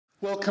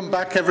Welcome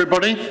back,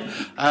 everybody.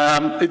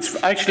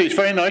 It's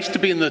very nice to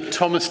be in the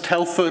Thomas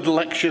Telford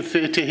Lecture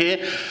Theatre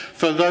here.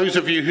 For those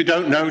of you who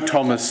don't know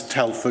Thomas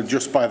Telford,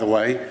 just by the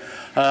way,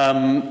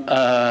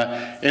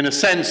 in a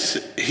sense,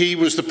 he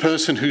was the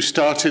person who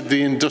started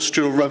the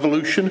Industrial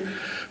Revolution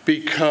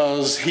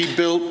because he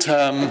built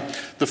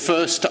the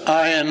first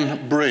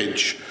iron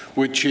bridge,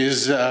 which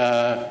is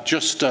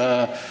just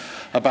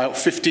about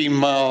 15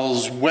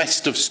 miles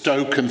west of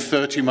Stoke and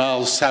 30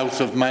 miles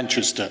south of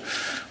Manchester,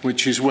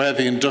 which is where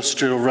the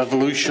Industrial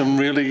Revolution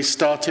really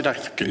started. I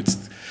think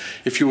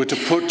if you were to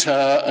put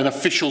an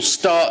official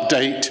start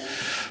date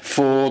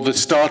for the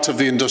start of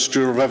the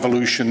Industrial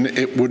Revolution,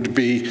 it would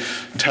be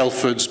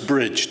Telford's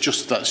Bridge.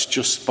 That's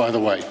just by the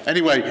way.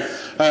 Anyway,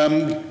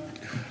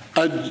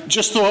 I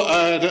just thought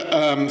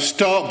I'd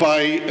start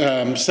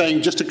by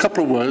saying just a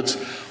couple of words.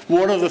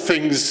 One of the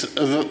things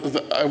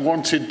that I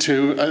wanted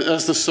to,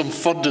 as there's some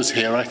funders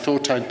here, I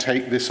thought I'd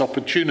take this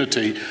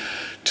opportunity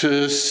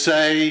to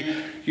say,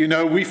 you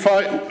know,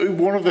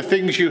 one of the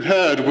things you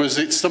heard was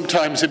it's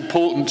sometimes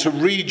important to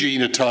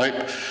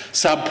re-genotype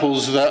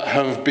samples that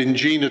have been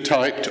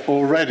genotyped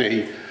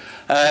already.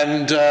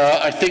 And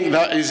I think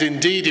that is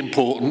indeed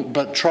important,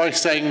 but try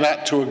saying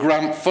that to a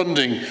grant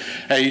funding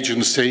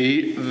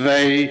agency.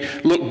 They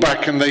look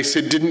back and they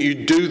said, didn't you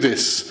do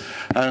this?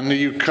 And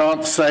you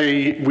can't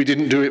say we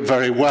didn't do it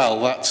very well.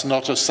 That's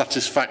not a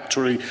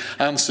satisfactory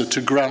answer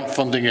to grant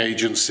funding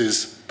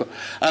agencies.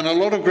 And a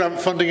lot of grant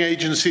funding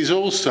agencies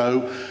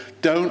also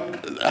don't,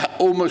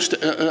 almost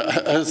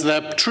as their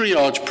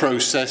triage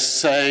process,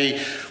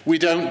 say, we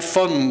don't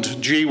fund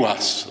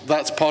GWAS.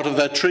 That's part of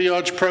their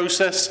triage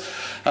process.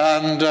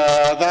 And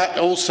that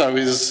also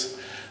is,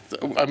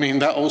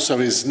 that also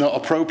is not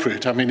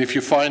appropriate. I mean, if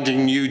you're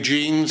finding new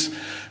genes,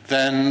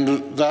 then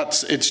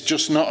it's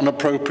just not an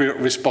appropriate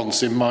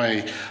response in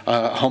my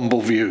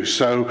humble view.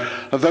 So,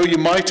 although you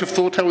might have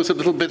thought I was a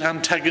little bit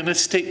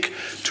antagonistic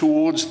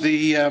towards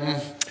the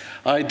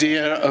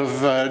idea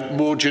of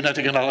more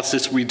genetic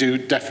analysis, we do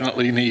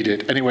definitely need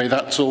it. Anyway,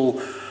 that's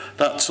all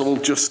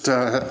just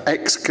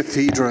ex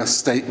cathedra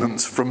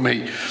statements from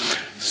me.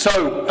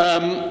 So,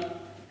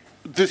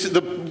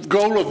 the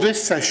goal of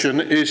this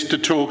session is to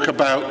talk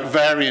about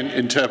variant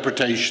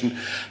interpretation,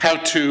 how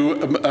to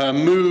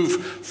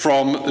move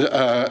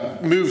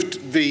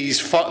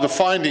the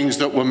findings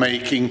that we're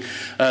making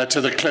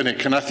to the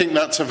clinic. And I think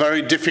that's a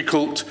very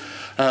difficult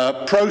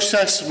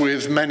process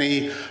with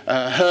many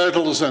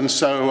hurdles, and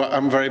so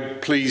I'm very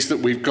pleased that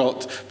we've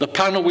got the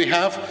panel we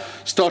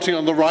have. Starting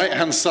on the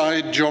right-hand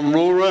side, John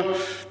Rohrer.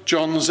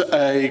 John's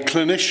a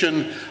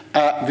clinician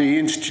at the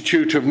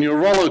Institute of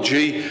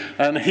Neurology,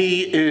 and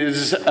he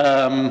is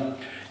head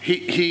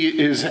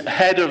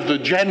of the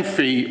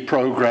GenFi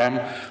program.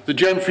 The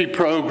GenFi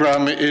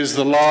program is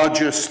the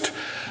largest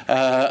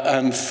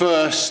and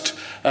first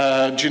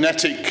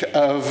genetic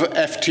of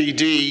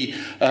FTD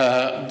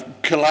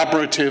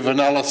collaborative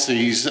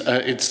analyses.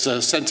 It's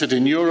centered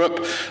in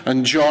Europe,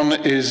 and John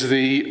is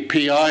the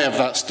PI of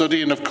that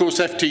study. And of course,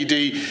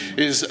 FTD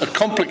is a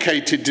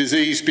complicated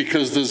disease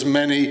because there's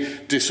many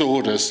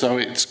disorders, so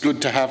it's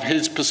good to have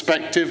his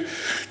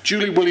perspective.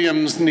 Julie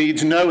Williams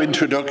needs no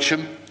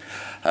introduction,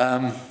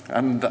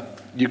 and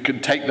you can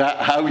take that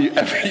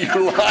however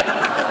you like.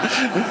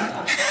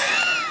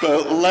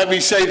 But let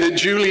me say that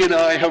Julie and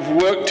I have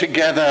worked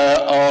together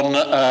on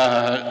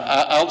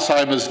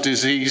Alzheimer's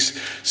disease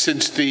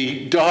since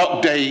the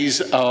dark days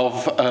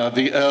of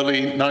the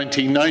early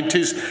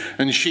 1990s,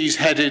 and she's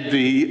headed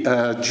the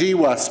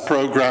GWAS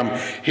program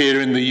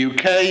here in the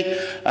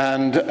UK,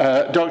 and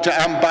Dr.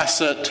 Anne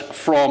Bassett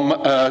from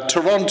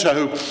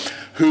Toronto,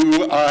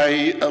 who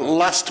I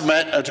last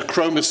met at a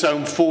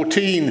chromosome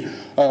 14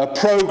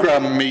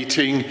 program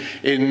meeting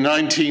in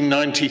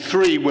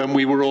 1993 when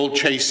we were all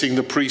chasing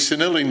the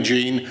presenilin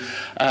gene,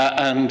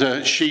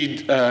 and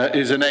she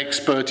is an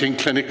expert in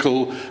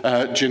clinical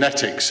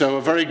genetics. So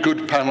a very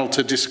good panel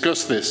to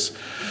discuss this.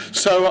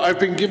 So I've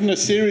been given a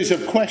series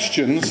of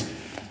questions.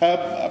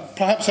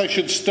 Perhaps I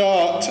should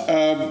start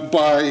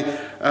by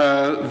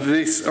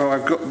this. Oh,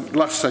 I've got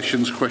last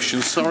session's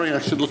questions. Sorry, I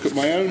should look at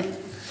my own.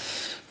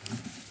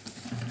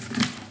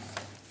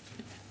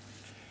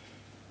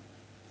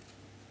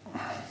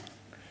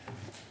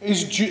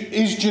 Is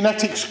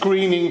genetic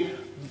screening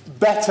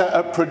better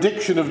at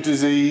prediction of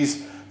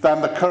disease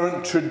than the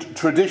current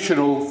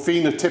traditional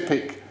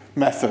phenotypic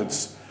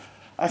methods?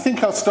 I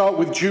think I'll start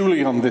with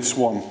Julie on this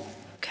one.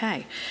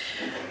 Okay.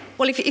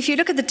 Well, if you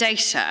look at the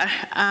data,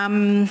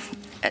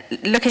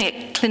 looking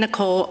at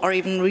clinical or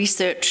even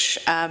research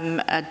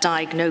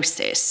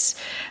diagnosis,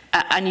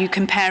 and you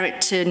compare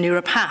it to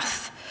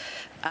Neuropath,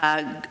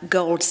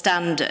 gold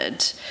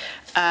standard,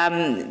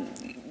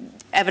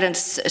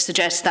 evidence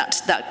suggests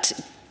that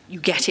you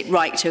get it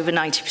right over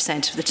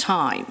 90% of the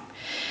time.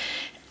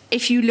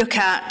 If you look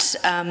at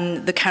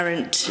the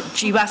current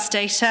GWAS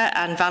data,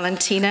 and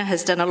Valentina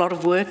has done a lot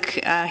of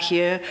work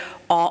here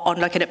on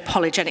looking at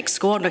polygenic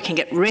score, looking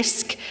at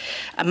risk,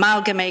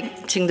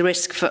 amalgamating the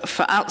risk for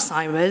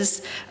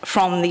Alzheimer's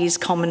from these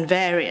common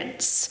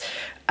variants.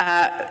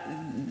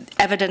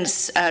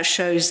 evidence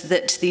shows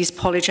that these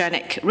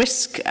polygenic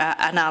risk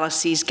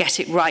analyses get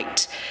it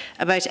right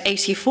about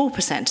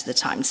 84% of the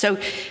time. So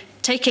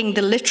taking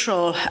the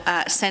literal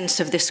sense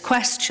of this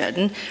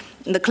question,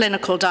 the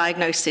clinical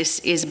diagnosis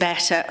is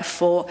better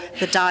for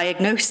the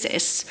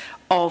diagnosis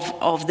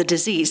of the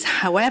disease.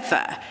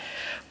 However,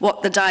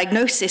 what the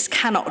diagnosis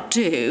cannot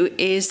do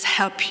is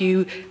help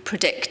you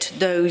predict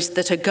those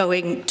that are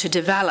going to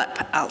develop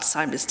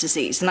Alzheimer's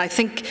disease. And I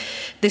think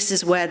this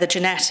is where the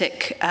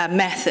genetic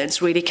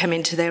methods really come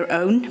into their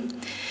own,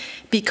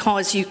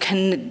 because you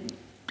can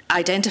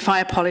identify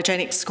a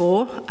polygenic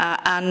score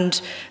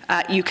and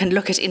you can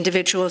look at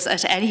individuals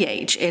at any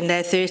age, in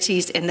their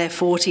 30s, in their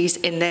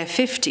 40s, in their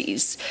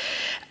 50s.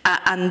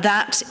 And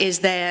that is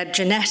their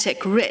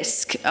genetic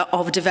risk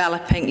of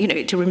developing,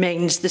 it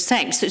remains the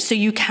same. So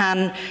you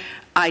can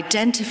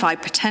identify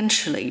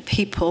potentially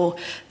people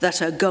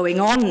that are going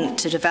on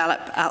to develop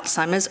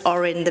Alzheimer's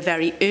or in the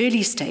very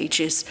early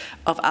stages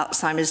of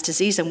Alzheimer's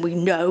disease. And we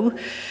know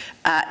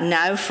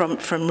now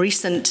from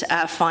recent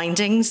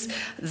findings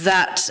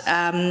that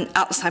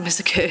Alzheimer's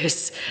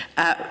occurs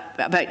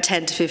about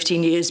 10 to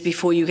 15 years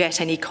before you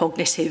get any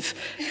cognitive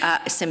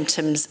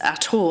symptoms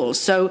at all.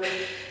 So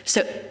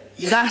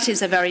that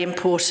is a very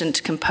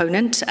important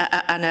component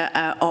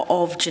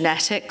of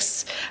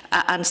genetics,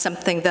 and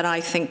something that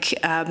I think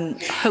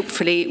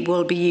hopefully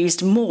will be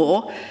used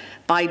more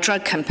by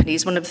drug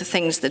companies. One of the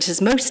things that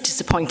has most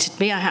disappointed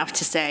me, I have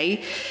to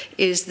say,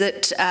 is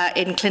that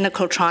in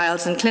clinical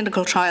trials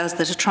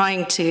that are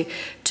trying to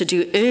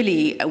do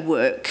early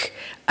work,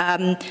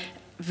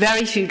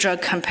 very few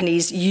drug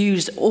companies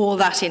use all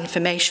that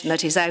information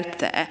that is out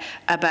there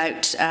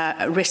about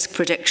risk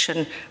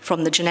prediction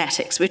from the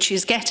genetics, which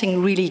is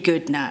getting really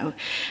good now.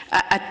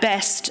 At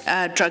best,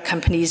 drug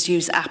companies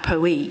use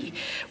ApoE.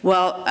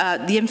 Well,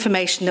 the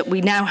information that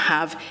we now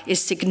have is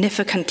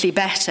significantly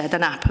better than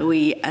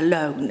ApoE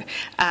alone,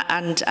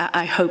 and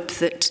I hope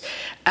that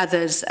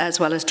others, as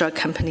well as drug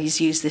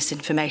companies, use this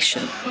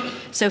information.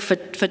 So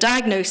for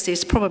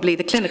diagnosis, probably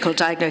the clinical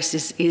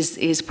diagnosis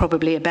is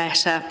probably a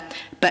better,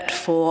 but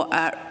for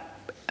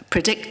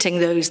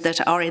predicting those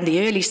that are in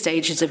the early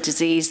stages of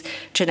disease,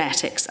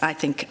 genetics, I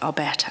think, are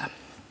better.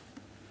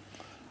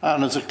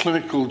 And as a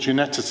clinical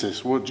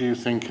geneticist, what do you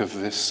think of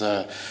this,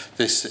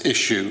 this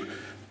issue?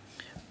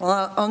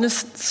 Well, I'll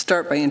just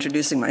start by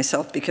introducing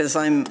myself, because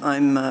I'm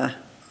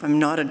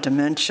not a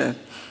dementia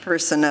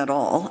person at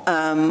all.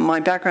 My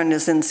background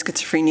is in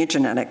schizophrenia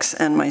genetics,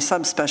 and my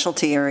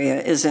subspecialty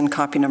area is in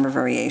copy number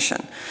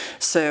variation.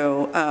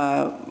 So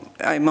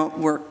I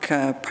work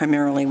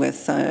primarily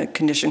with a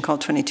condition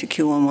called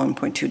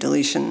 22q11.2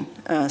 deletion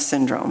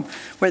syndrome,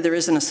 where there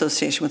is an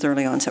association with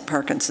early onset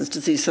Parkinson's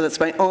disease. So that's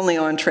my only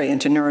entree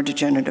into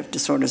neurodegenerative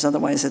disorders.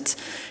 Otherwise, it's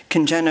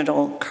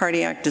congenital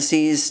cardiac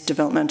disease,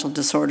 developmental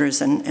disorders,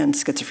 and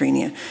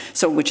schizophrenia,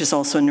 so which is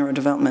also a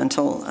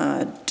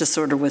neurodevelopmental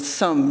disorder with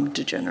some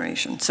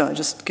degeneration. So I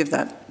just give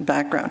that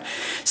background.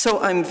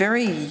 So I'm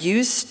very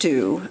used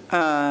to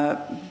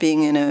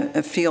being in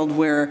a field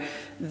where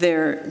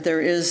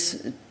there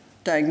is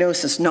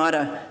diagnosis, not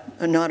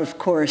of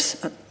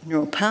course a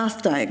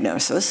neuropath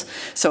diagnosis,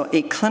 so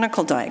a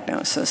clinical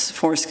diagnosis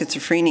for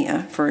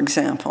schizophrenia, for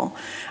example,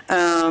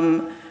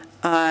 and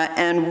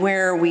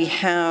where we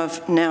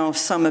have now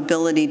some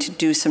ability to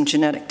do some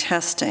genetic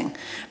testing,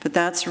 but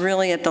that's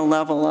really at the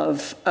level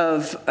of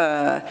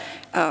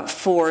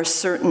for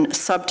certain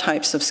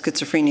subtypes of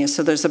schizophrenia.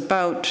 So there's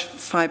about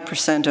 3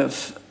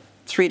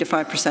 to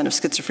 5% of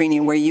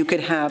schizophrenia where you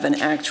could have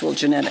an actual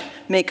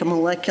make a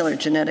molecular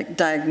genetic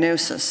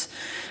diagnosis,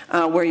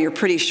 where you're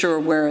pretty sure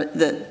where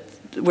the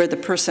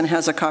person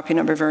has a copy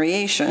number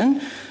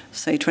variation,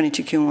 say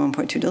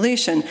 22q11.2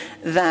 deletion,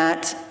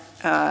 that's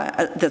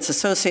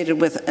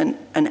associated with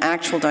an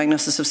actual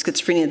diagnosis of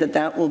schizophrenia,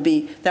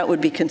 that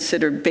would be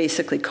considered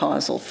basically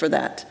causal for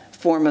that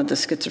form of the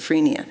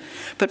schizophrenia.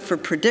 But for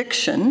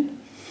prediction,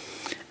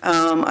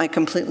 I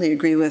completely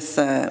agree with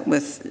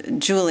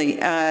Julie.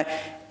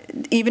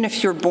 Even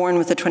if you're born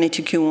with a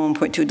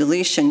 22q11.2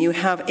 deletion, you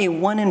have a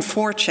 1 in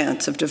 4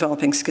 chance of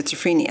developing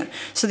schizophrenia.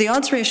 So the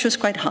odds ratio is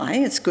quite high.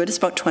 It's good. It's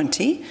about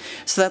 20.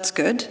 So that's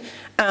good.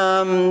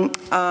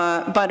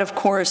 But of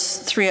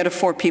course, 3 out of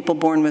 4 people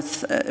born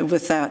with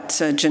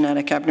that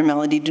genetic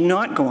abnormality do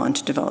not go on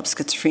to develop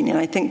schizophrenia. And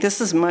I think this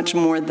is much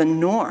more the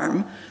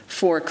norm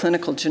for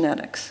clinical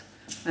genetics,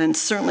 and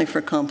certainly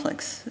for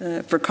complex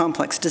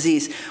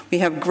disease. We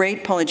have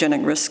great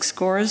polygenic risk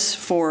scores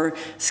for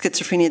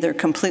schizophrenia. They're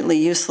completely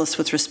useless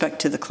with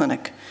respect to the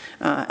clinic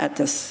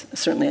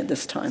certainly at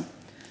this time.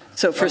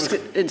 So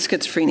in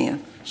schizophrenia.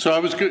 So I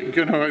was going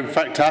to, in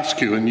fact, ask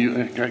you, and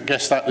I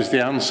guess that was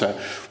the answer.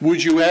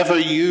 Would you ever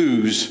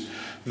use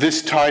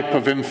this type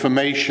of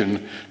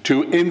information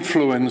to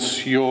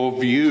influence your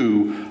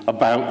view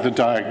about the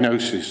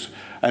diagnosis?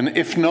 And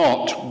if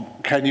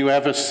not, can you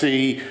ever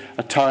see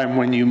a time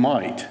when you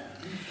might?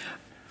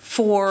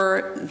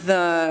 For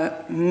the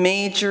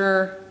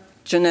major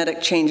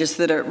genetic changes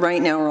that are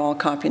right now are all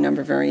copy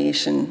number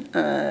variation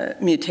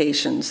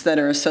mutations that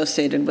are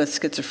associated with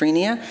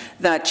schizophrenia,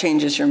 that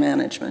changes your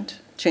management,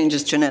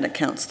 changes genetic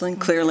counseling,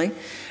 clearly.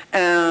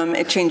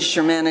 It changes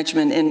your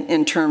management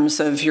in terms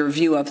of your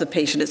view of the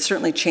patient. It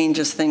certainly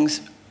changes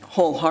things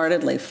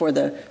wholeheartedly for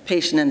the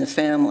patient and the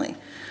family.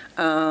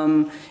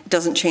 It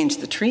doesn't change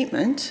the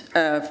treatment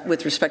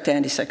with respect to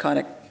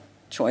antipsychotic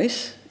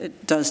choice.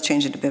 It does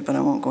change it a bit, but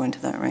I won't go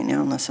into that right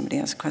now unless somebody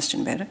has a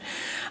question about it.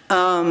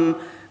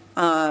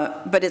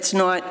 But it's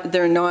not,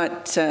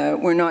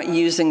 we're not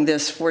using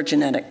this for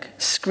genetic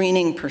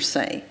screening per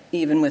se,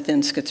 even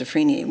within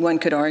schizophrenia. One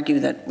could argue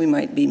that we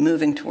might be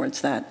moving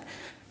towards that.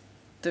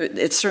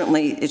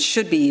 It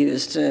should be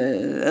used,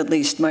 at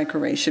least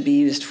microarray should be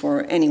used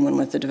for anyone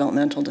with a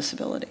developmental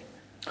disability.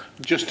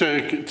 Just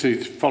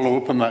to follow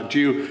up on that,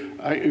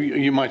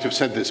 you might have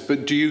said this,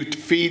 but do you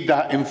feed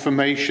that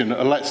information,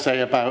 let's say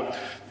about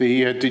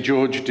the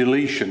DeGeorge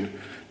deletion,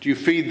 do you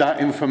feed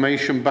that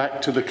information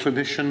back to the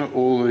clinician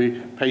or the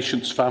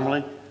patient's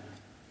family?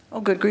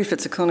 Oh, good grief,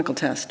 it's a clinical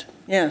test.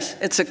 Yes,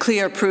 it's a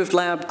CLIA-approved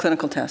lab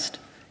clinical test.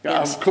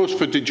 Yes. Of course,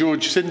 for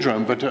DeGeorge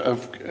syndrome, but and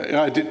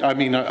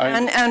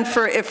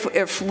for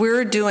if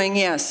we're doing,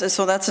 yes,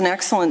 so that's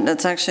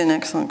actually an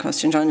excellent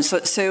question, John.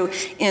 So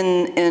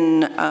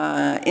in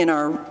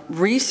our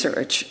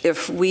research,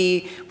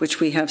 which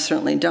we have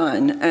certainly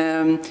done,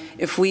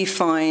 if we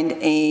find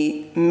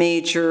a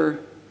major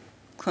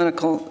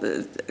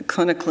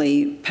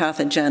clinically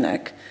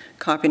pathogenic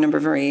copy number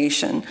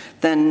variation,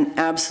 then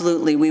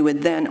absolutely we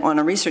would then, on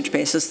a research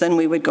basis, then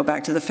we would go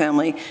back to the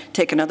family,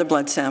 take another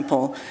blood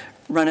sample,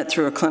 run it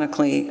through a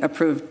clinically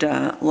approved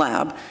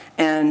lab,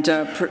 and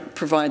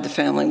provide the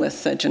family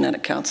with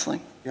genetic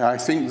counseling. Yeah, I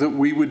think that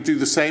we would do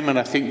the same, and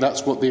I think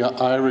that's what the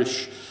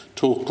Irish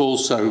talk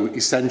also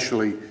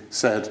essentially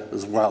said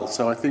as well.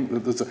 So I think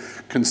that there's a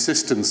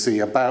consistency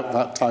about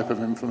that type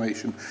of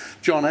information.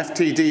 John,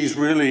 FTD is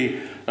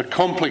really a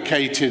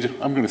complicated,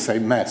 I'm going to say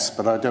mess,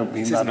 but I don't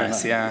mean that. It is a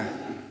mess, yeah.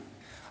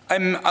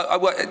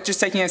 Just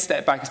taking a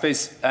step back, I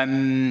suppose,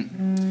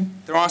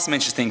 there are some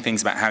interesting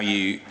things about how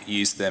you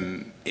use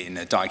them in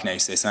a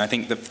diagnosis. And I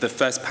think the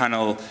first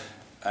panel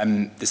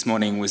this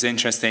morning was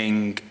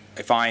interesting.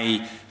 If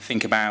I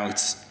think about,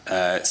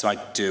 so I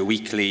do a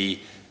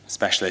weekly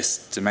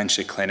specialist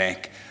dementia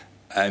clinic,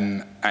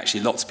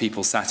 actually lots of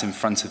people sat in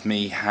front of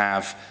me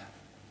have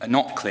a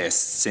not clear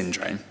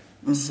syndrome.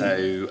 Mm-hmm.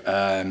 So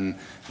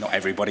not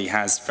everybody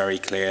has very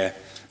clear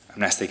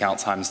amnestic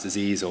Alzheimer's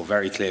disease or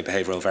very clear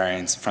behavioural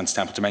variants,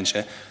 frontotemporal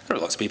dementia. There are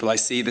lots of people I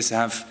see that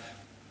have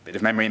a bit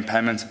of memory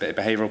impairment, a bit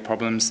of behavioural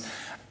problems.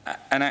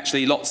 And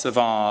actually lots of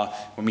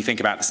when we think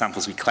about the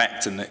samples we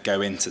collect and that go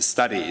into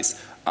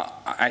studies,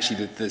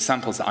 actually the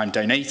samples that I'm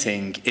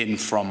donating in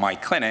from my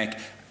clinic,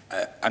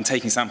 I'm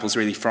taking samples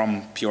really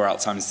from pure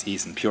Alzheimer's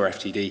disease and pure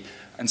FTD.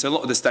 And so a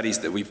lot of the studies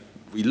that we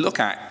look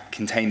at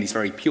contain these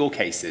very pure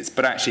cases,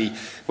 but actually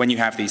when you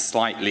have these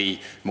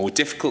slightly more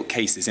difficult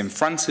cases in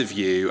front of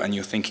you and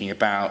you're thinking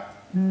about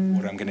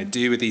what I'm going to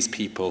do with these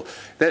people,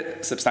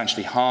 they're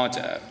substantially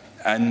harder.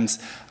 And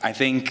I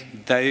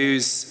think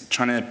those,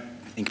 trying to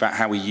think about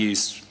how we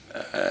use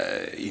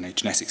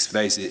genetics for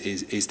those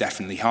is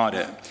definitely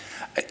harder.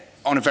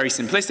 On a very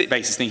simplistic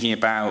basis, thinking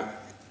about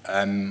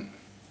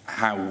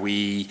how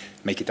we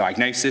make a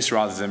diagnosis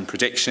rather than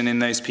prediction in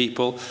those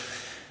people,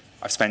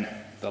 I've spent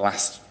the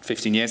last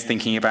 15 years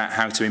thinking about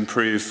how to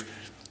improve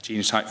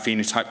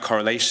genotype-phenotype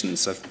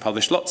correlations. I've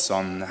published lots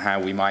on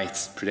how we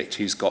might predict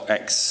who's got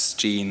X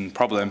gene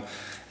problem,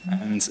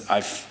 and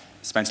I've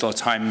spent a lot of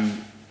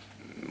time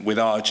with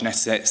our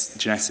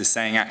geneticists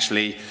saying,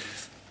 actually,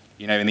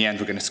 in the end,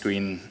 we're going to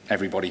screen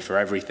everybody for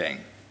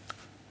everything.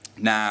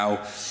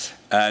 Now,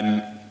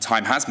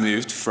 time has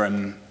moved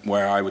from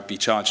where I would be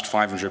charged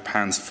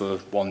 £500 for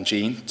one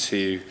gene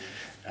to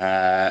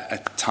a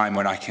time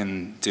when I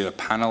can do a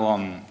panel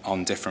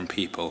on different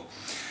people.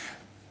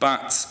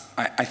 But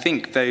I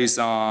think those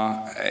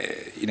are,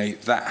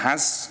 that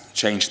has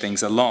changed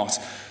things a lot.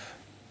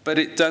 But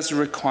it does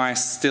require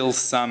still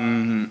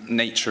some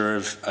nature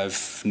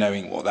of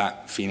knowing what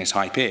that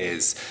phenotype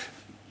is.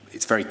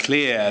 It's very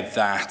clear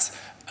that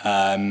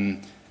I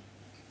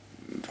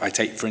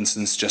take, for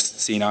instance, just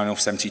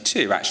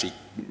C9orf72, actually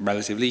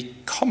relatively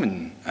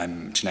common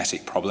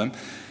genetic problem.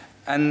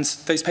 And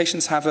those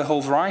patients have a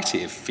whole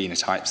variety of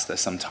phenotypes. They're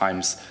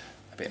sometimes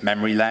a bit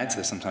memory-led,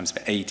 they're sometimes a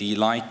bit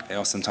AD-like, they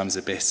are sometimes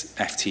a bit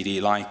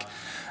FTD-like.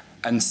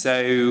 And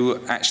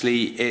so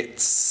actually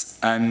it's,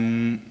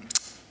 I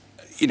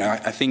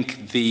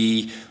think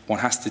one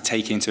has to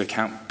take into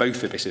account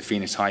both a bit of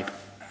phenotype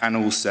and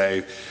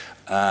also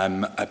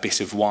a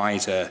bit of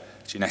wider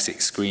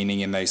genetic screening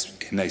in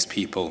those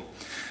people.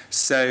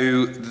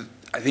 So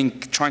I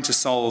think trying to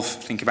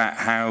think about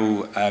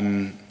how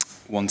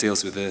one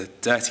deals with the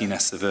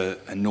dirtiness of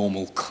a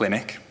normal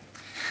clinic,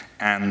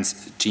 and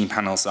gene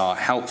panels are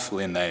helpful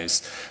in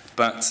those,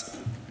 but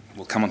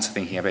we'll come on to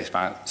thinking a bit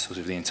about sort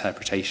of the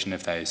interpretation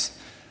of those.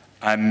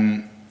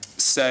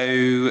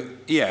 So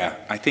yeah,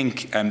 I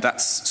think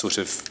that's sort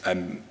of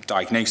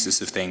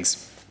diagnosis of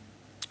things.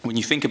 When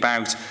you think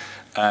about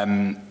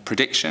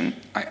prediction,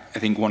 I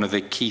think one of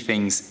the key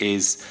things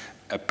is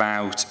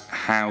about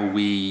how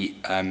we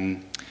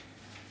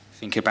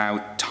think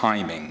about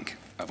timing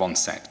of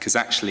onset, because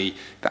actually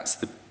that's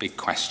the big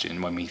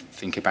question when we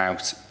think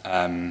about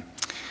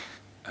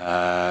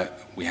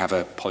we have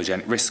a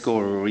polygenic risk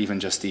score, or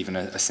even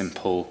a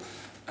simple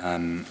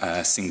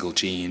single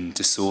gene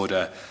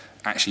disorder.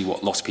 Actually,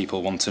 what lots of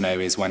people want to know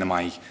is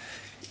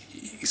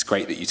it's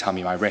great that you tell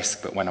me my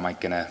risk, but when am I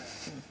going to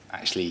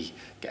actually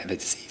get the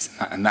disease?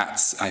 And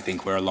that's, I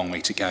think, we're a long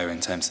way to go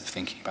in terms of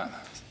thinking about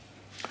that.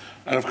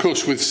 And of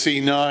course, with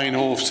C9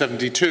 or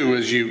 72,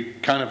 as you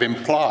kind of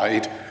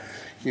implied,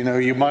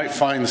 you might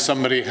find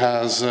somebody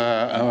has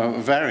a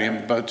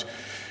variant, but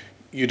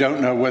you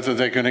don't know whether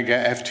they're going to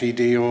get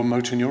FTD or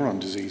motor neuron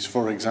disease,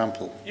 for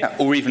example. Yeah,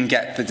 or even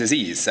get the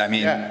disease. I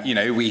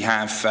mean, we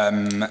have,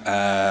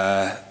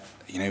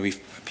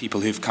 we've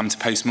people who've come to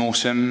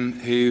post-mortem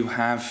who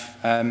have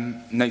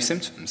no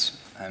symptoms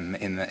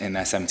in their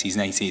 70s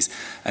and 80s,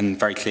 and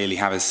very clearly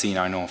have a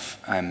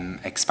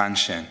C9orf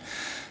expansion.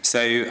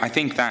 So I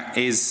think that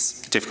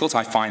is difficult.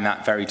 I find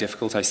that very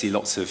difficult. I see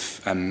lots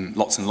and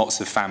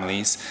lots of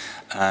families,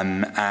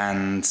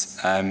 and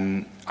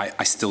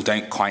I still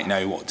don't quite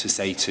know what to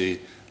say to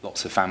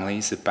lots of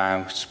families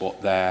about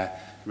what their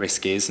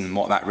risk is and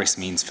what that risk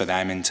means for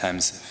them in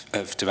terms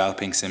of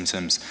developing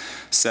symptoms.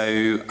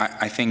 So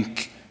I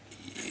think,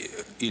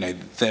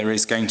 there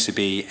is going to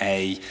be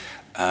a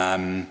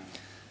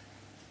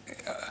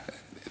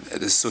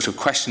sort of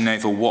question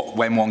over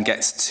when one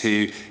gets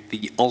to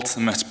the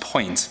ultimate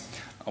point.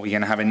 Are we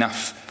going to have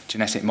enough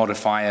genetic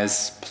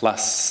modifiers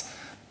plus,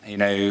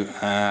 information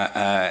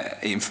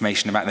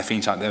about the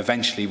phenotype that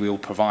eventually will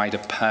provide a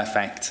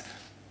perfect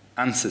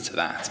answer to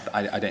that? But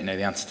I don't know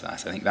the answer to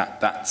that. I think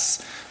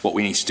that's what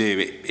we need to do.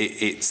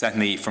 It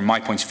certainly, from my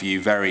point of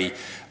view,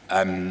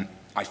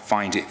 I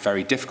find it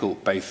very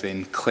difficult, both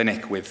in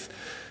clinic with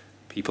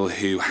people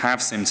who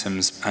have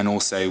symptoms and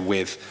also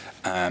with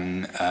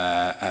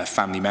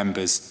family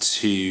members,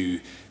 to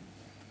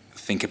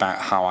think about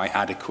how I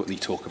adequately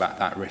talk about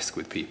that risk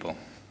with people.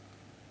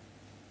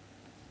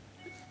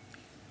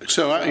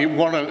 So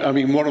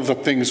one of the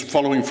things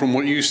following from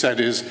what you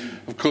said is,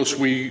 of course,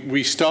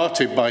 we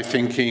started by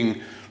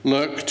thinking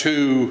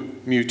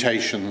LRRK2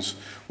 mutations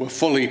were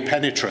fully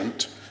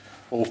penetrant,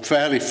 or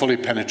fairly fully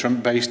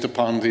penetrant, based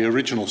upon the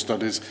original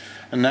studies.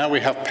 And now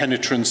we have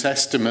penetrance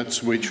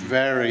estimates which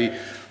vary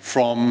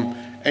from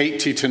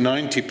 80 to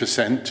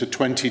 90% to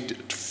 20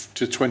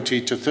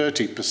 to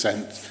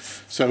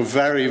 30%. So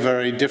very,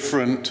 very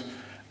different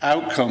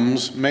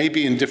outcomes,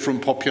 maybe in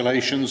different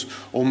populations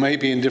or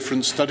maybe in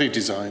different study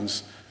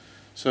designs.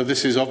 So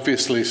this is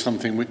obviously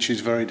something which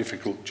is very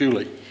difficult.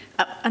 Julie?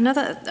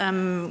 Another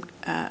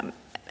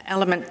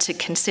element to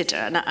consider,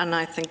 and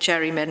I think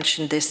Jerry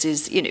mentioned this,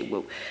 is,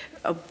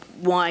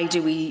 why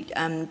do we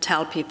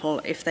tell people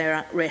if they're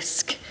at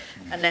risk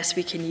unless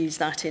we can use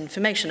that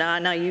information?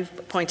 Now you've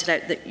pointed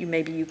out that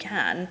maybe you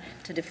can,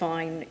 to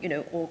define,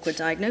 awkward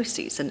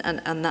diagnoses,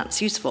 and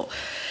that's useful.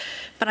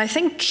 But I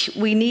think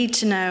we need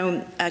to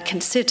now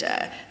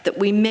consider that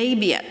we may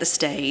be at the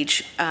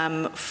stage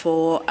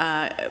for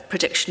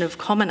prediction of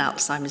common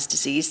Alzheimer's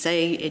disease,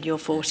 say in your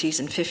 40s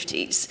and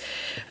 50s,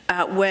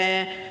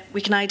 where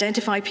we can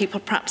identify people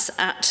perhaps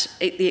at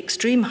the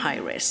extreme high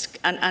risk,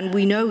 and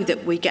we know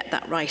that we get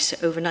that right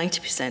over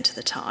 90% of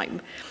the time,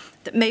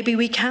 that maybe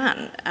we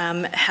can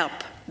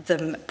help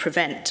them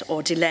prevent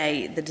or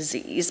delay the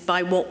disease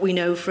by what we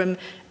know from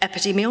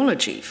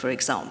epidemiology, for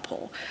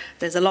example.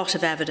 There's a lot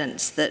of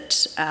evidence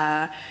that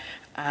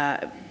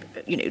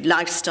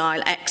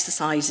lifestyle,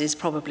 exercise is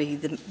probably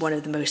one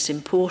of the most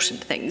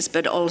important things,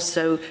 but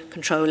also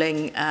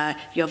controlling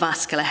your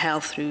vascular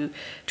health through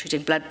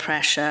treating blood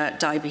pressure,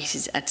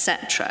 diabetes,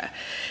 etc.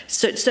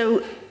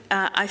 So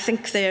I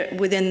think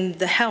within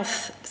the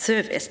health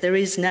service, there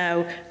is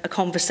now a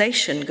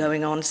conversation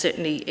going on,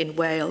 certainly in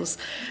Wales,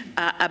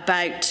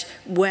 about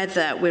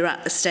whether we're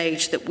at the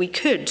stage that we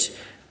could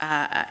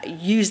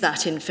use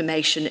that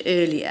information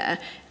earlier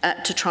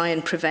to try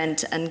and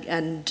prevent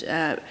and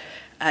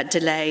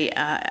delay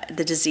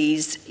the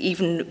disease,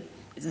 even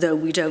though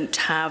we don't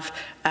have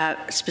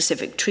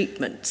specific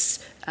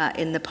treatments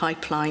in the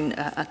pipeline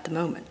at the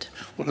moment.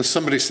 Well, as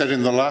somebody said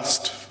in the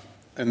last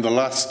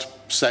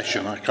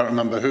session, I can't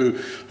remember who,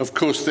 of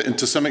course, and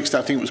to some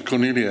extent, I think it was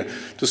Cornelia,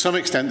 to some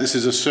extent this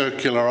is a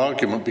circular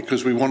argument,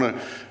 because we want to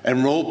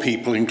enroll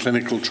people in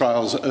clinical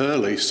trials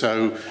early.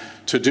 So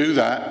to do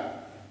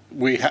that,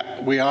 we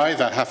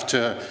either have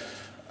to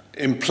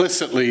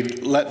implicitly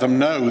let them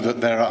know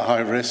that they're at high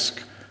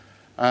risk,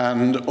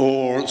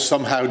 or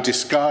somehow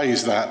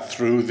disguise that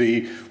through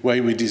the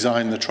way we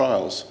design the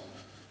trials.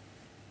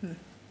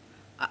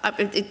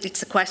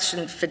 It's a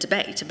question for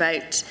debate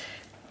about,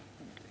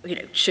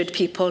 should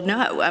people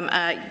know?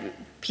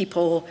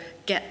 People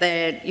get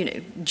their,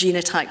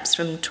 genotypes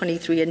from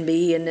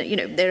 23andMe, and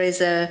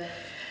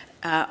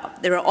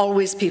there are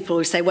always people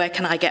who say, where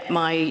can I get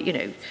my,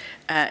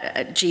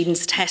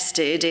 genes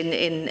tested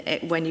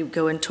when you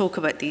go and talk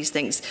about these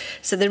things.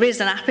 So there is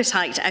an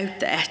appetite out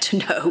there to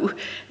know,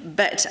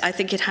 but I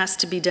think it has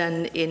to be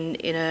done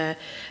in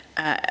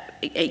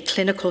a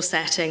clinical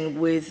setting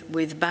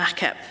with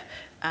backup,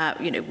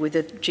 with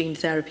a gene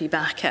therapy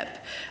backup.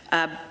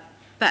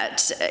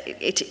 But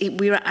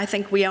I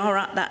think we are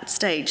at that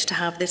stage to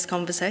have this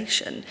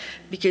conversation,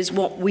 because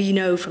what we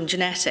know from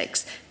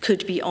genetics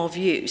could be of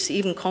use,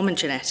 even common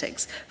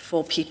genetics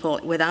for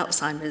people with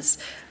Alzheimer's,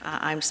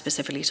 I'm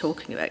specifically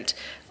talking about,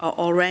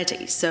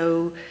 already.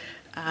 So,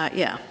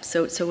 yeah,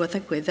 so I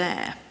think we're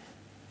there.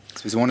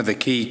 So one of the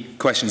key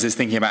questions is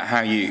thinking about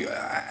how you,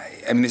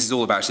 I mean, this is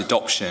all about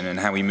adoption and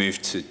how we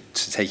move to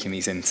taking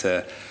these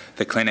into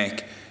the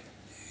clinic,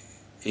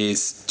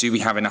 is do we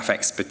have enough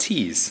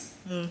expertise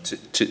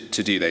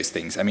to do those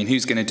things? I mean,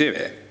 who's going to do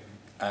it?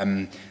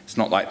 It's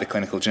not like the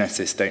clinical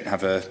geneticists don't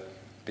have a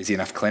busy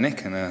enough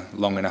clinic and a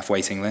long enough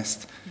waiting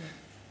list.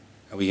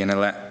 Are we going to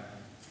let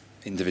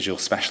individual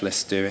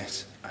specialists do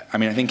it? I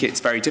mean, I think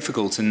it's very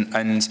difficult,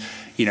 and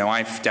you know,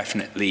 I've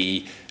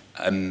definitely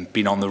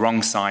been on the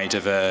wrong side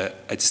of a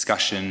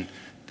discussion.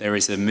 There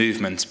is a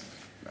movement,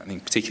 I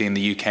think particularly in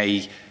the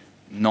UK,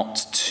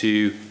 not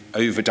to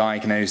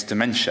overdiagnose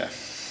dementia,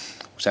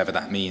 whatever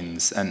that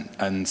means.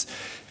 And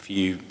if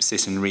you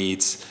sit and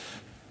read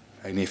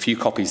only a few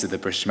copies of the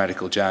British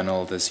Medical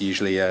Journal, there's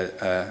usually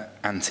a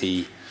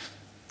anti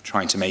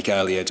trying to make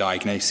earlier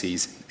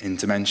diagnoses in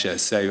dementia.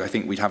 So I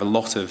think we'd have a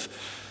lot of,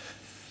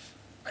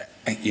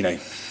 you know,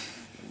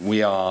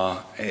 we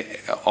are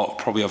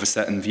probably of a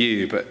certain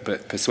view,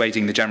 but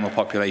persuading the general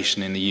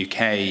population in the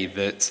UK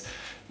that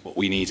what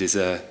we need is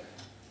a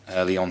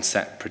early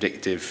onset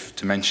predictive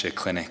dementia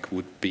clinic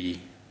would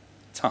be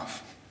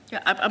tough.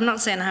 Yeah, I'm not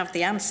saying I have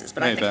the answers,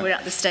 but I think we're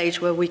at the stage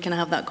where we can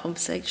have that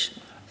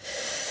conversation.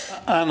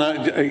 And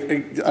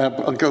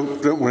I'll go,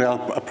 don't worry,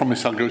 I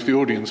promise I'll go to the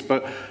audience,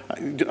 but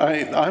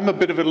I'm a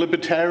bit of a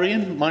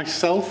libertarian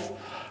myself.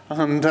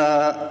 And,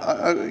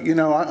 you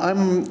know,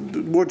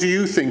 what do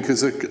you think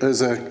as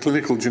a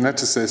clinical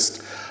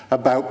geneticist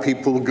about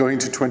people going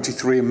to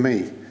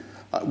 23andMe?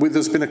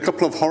 There's been a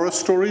couple of horror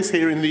stories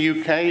here in the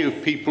UK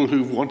of people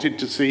who've wanted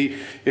to see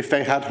if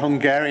they had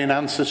Hungarian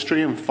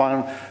ancestry and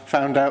found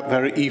out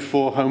they're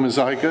E4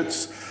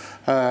 homozygotes,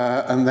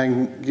 and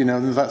then, you know,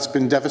 that's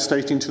been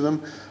devastating to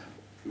them.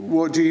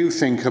 What do you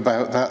think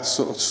about that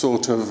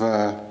sort of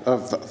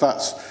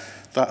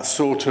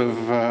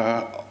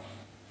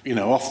you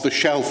know, off the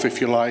shelf,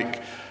 if you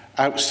like,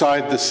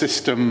 outside the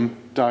system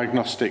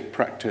diagnostic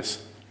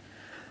practice?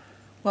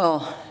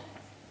 Well,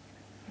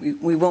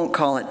 we won't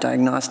call it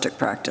diagnostic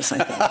practice, I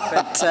think.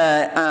 But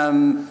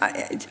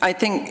I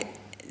think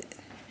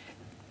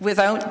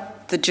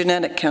without the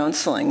genetic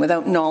counseling,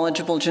 without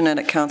knowledgeable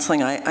genetic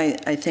counseling,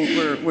 I think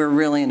we're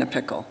really in a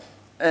pickle.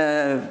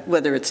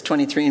 Whether it's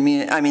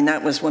 23andMe, I mean,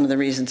 that was one of the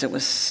reasons it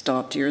was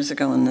stopped years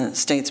ago in the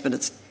States, but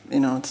it's,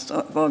 you know,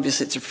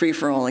 obviously it's a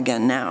free-for-all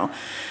again now.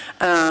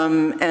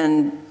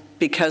 And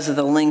because of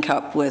the link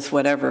up with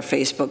whatever,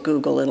 Facebook,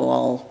 Google,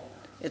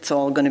 it's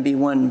all going to be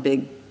one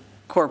big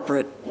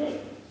corporate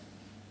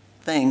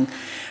thing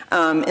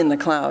in the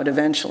cloud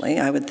eventually,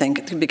 I would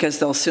think, because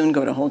they'll soon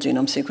go to whole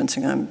genome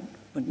sequencing. I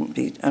wouldn't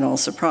be at all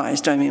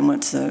surprised. I mean,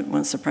 once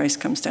the price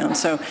comes down.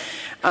 So,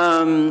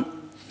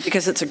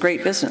 because it's a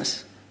great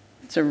business.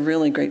 It's a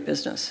really great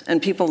business.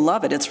 And people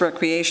love it. It's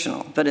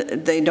recreational.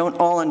 But they don't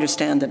all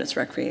understand that it's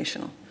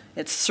recreational.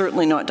 It's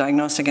certainly not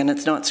diagnostic, and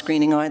it's not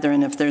screening either.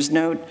 And if there's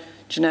no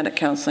genetic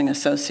counseling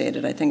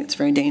associated, I think it's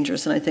very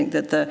dangerous. And I think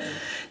that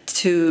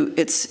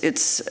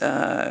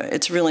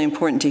it's really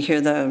important to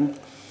hear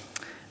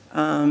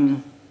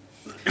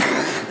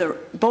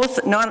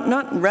both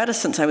not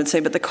reticence, I would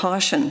say, but the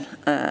caution,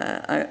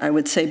 I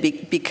would say,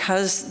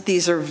 because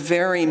these are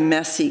very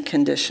messy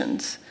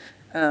conditions.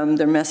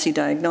 They're messy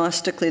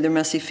diagnostically, they're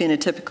messy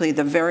phenotypically.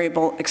 The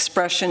variable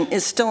expression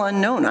is still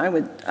unknown, I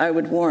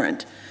would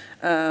warrant,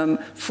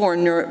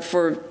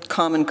 for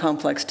common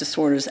complex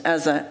disorders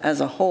as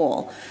a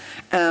whole.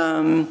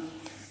 And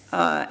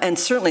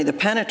certainly the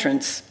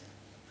penetrance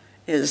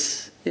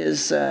is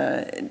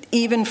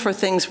even for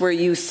things where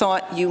you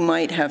thought you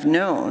might have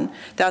known,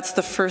 that's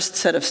the first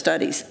set of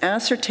studies.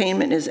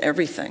 Ascertainment is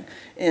everything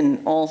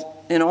in all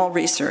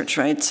research,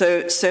 right?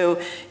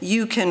 So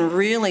you can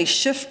really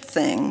shift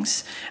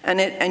things,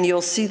 and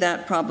you'll see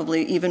that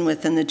probably even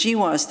within the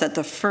GWAS, that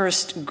the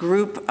first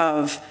group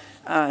of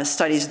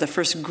studies, the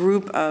first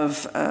group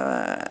of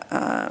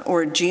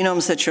or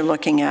genomes that you're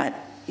looking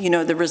at, you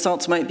know, the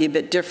results might be a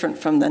bit different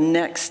from the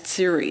next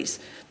series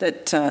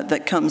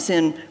that comes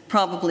in,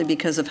 probably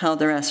because of how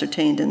they're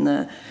ascertained in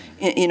the,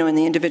 you know, in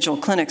the individual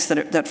clinics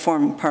that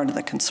form part of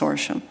the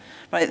consortium.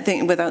 But I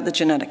think without the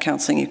genetic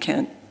counseling, you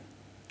can't,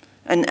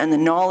 and the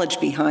knowledge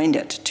behind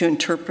it to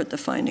interpret the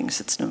findings,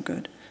 it's no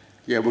good.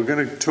 Yeah, we're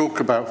going to talk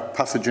about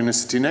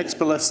pathogenicity next,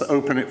 but let's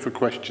open it for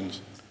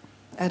questions.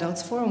 At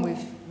Odds Forum,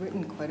 we've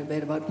written quite a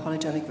bit about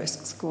polygenic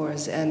risk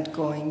scores and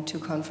going to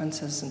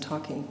conferences and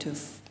talking to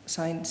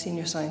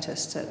senior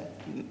scientists at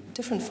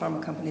different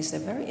pharma companies. They're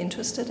very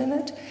interested in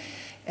it.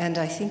 And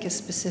I think a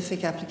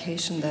specific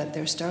application that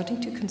they're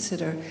starting to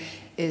consider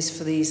is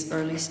for these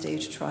early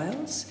stage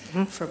trials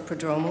for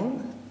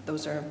prodromal.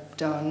 Those are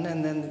done,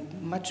 and then the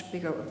much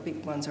big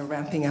ones are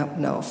ramping up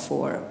now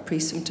for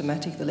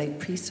pre-symptomatic, the late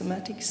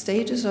pre-symptomatic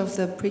stages of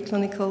the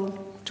preclinical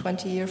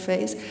 20-year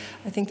phase.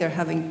 I think they're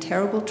having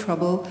terrible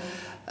trouble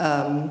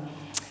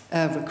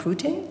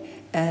recruiting,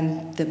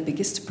 and the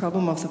biggest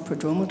problem of the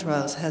prodromal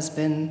trials has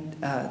been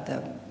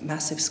the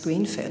massive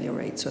screen failure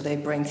rate. So they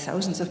bring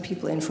thousands of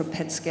people in for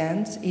PET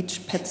scans.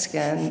 Each PET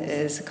scan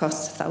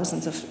costs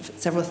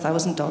several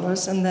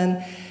 $1,000s, and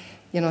then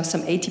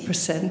some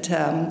 80%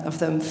 of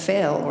them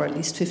fail, or at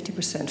least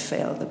 50%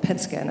 fail the PET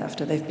scan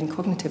after they've been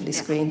cognitively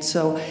screened.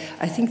 So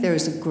I think there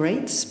is a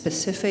great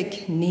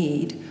specific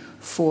need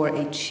for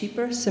a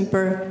cheaper,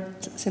 simpler,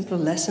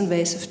 less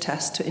invasive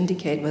test to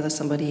indicate whether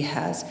somebody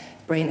has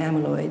brain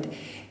amyloid,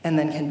 and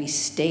then can be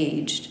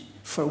staged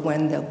for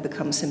when they'll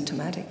become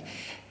symptomatic.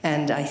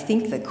 And I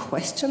think the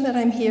question that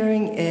I'm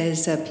hearing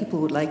is people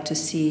would like to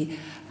see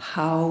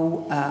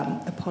how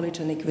a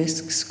polygenic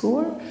risk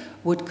score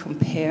would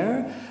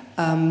compare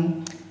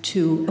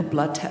to a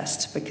blood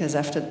test, because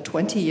after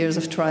 20 years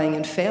of trying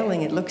and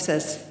failing, it looks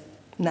as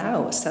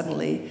now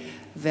suddenly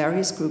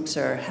various groups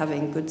are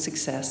having good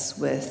success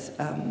with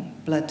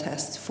blood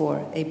tests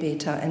for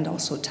A-beta and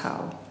also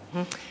tau.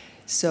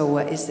 So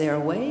is there a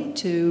way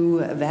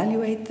to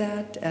evaluate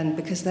that? And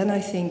because then I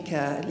think,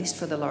 at least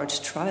for the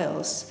large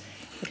trials,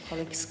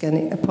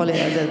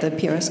 the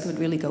PRS could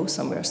really go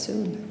somewhere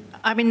soon.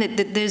 I mean,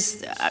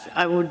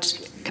 I would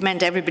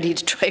commend everybody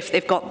to try, if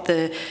they've got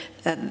the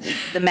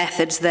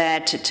methods there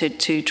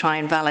to try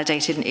and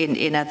validate it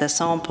in other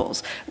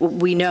samples.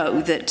 We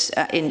know that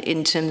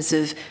in terms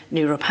of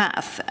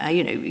neuropath,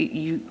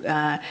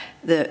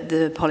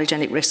 the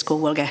polygenic risk score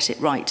will get it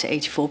right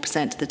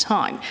 84% of the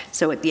time.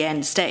 So at the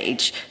end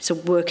stage, so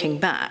working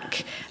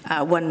back,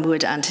 one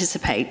would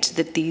anticipate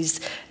that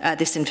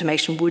this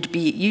information would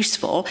be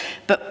useful,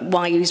 but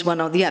why use one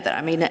or the other?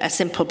 I mean, a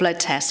simple blood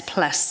test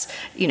plus,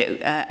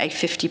 a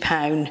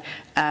 £50,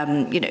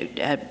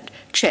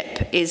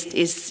 chip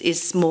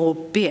is small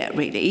beer,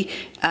 really,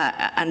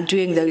 and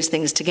doing those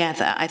things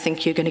together, I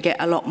think you're going to get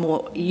a lot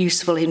more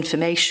useful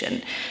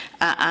information.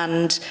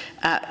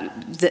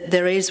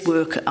 There is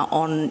work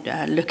on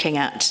looking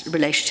at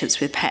relationships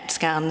with PET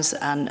scans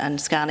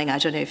and scanning. I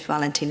don't know if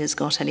Valentina's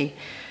got any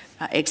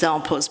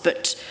examples,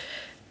 but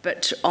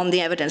on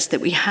the evidence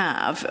that we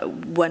have,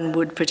 one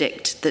would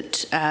predict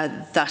that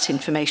that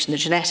information, the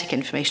genetic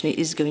information,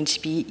 is going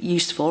to be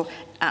useful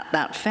at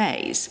that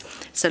phase.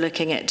 So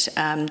looking at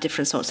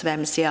different sorts of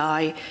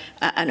MCI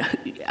and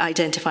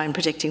identifying and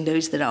predicting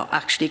those that are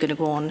actually going to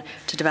go on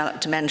to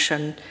develop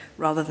dementia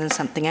rather than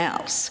something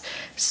else.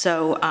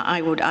 So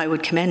I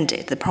would commend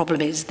it. The problem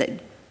is that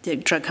the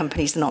drug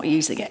companies are not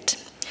using it.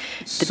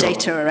 The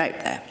data are out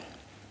there.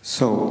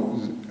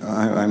 So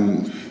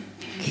I'm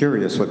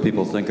curious what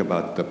people think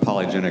about the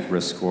polygenic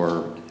risk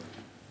score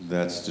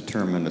that's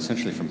determined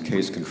essentially from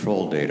case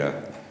control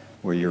data,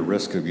 where your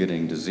risk of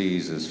getting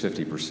disease is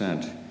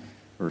 50%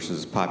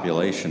 versus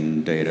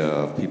population data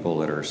of people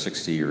that are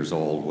 60 years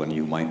old when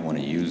you might want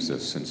to use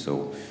this. And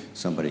so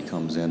somebody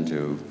comes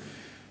into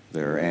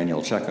their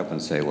annual checkup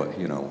and say,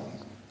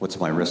 what's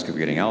my risk of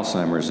getting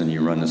Alzheimer's? And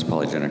you run this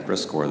polygenic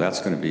risk score. That's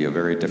going to be a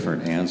very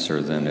different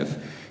answer than if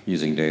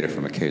using data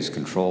from a case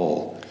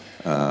control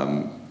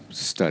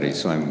study.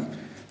 So I'm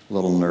a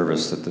little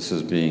nervous that this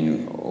is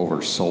being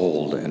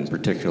oversold, and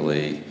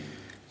particularly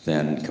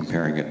then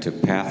comparing it to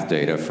path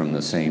data from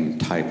the same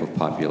type of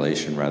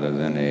population rather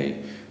than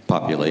a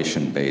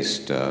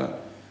population-based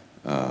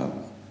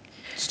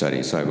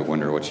study. So I would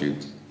wonder what you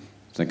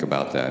think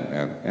about that.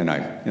 And I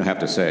have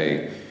to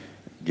say,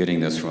 getting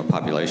this from a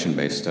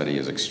population-based study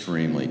is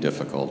extremely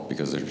difficult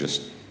because there's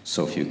just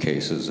so few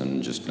cases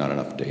and just not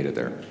enough data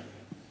there.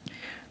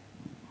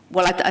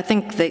 Well, I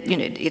think that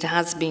it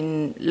has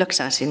been looked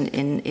at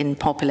in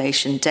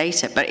population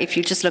data, but if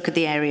you just look at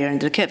the area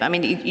under the curve, I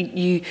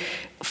mean,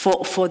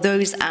 for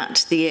those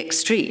at the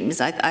extremes,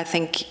 I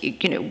think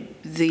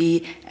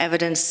the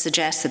evidence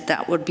suggests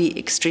that would be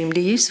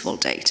extremely useful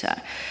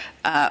data.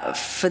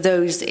 For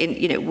those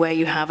where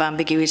you have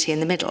ambiguity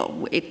in the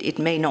middle, it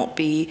may not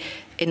be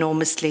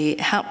enormously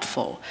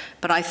helpful.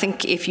 But I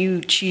think if you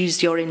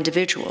choose your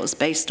individuals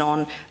based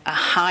on a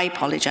high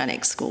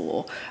polygenic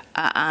score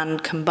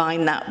and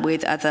combine that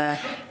with other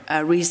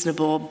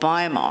reasonable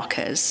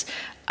biomarkers,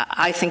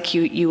 I think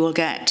you will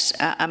get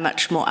a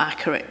much more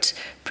accurate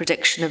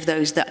prediction of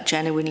those that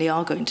genuinely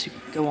are going to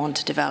go on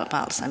to develop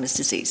Alzheimer's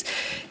disease.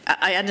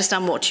 I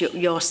understand what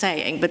you're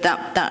saying, but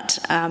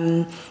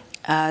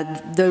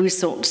those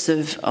sorts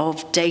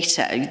of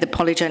data, the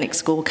polygenic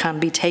score can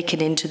be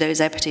taken into those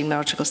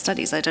epidemiological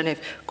studies. I don't know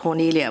if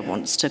Cornelia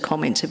wants to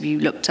comment. Have you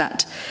looked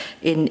at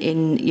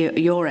in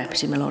your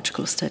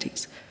epidemiological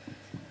studies?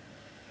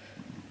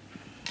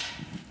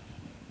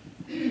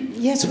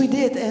 Yes, we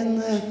did,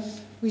 and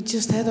we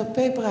just had a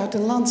paper out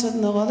in Lancet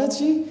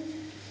Neurology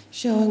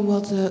showing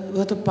what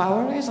the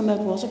power is, and that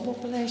was a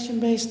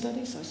population-based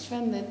study, so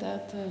Sven did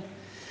that.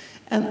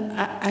 And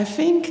I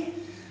think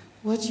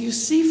what you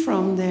see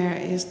from there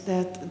is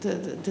that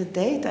the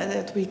data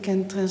that we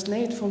can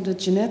translate from the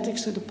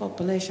genetics to the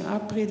population are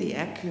pretty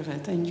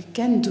accurate, and you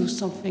can do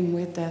something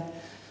with that,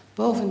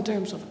 both in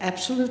terms of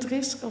absolute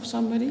risk of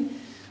somebody,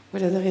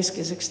 whether the risk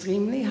is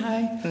extremely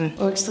high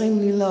or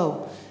extremely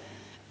low.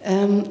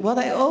 What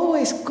I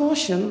always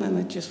caution, and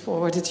I just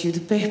forwarded you the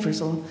papers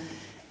on,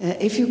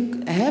 if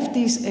you have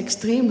these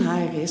extreme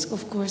high risk,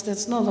 of course,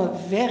 that's not a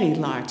very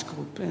large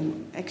group.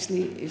 And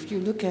actually, if you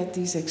look at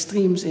these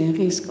extremes in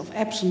risk of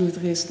absolute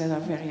risk that are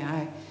very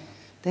high,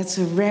 that's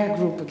a rare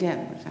group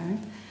again, right?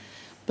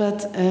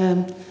 But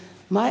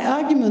my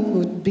argument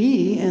would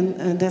be,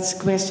 and that's a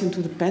question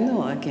to the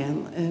panel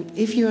again,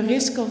 if your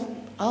risk of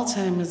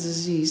Alzheimer's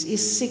disease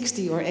is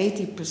 60 or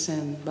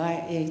 80%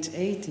 by age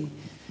 80,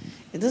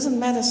 it doesn't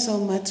matter so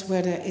much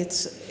whether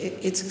it's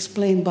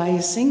explained by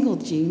a single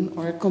gene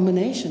or a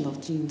combination of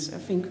genes. I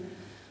think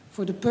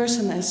for the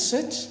person as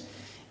such,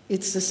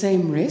 it's the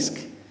same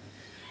risk.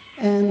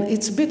 And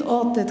it's a bit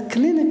odd that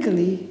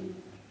clinically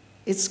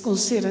it's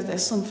considered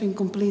as something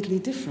completely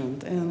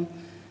different. And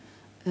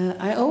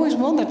I always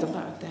wondered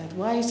about that.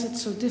 Why is it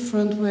so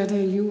different whether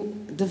you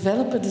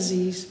develop a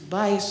disease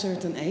by a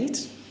certain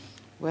age,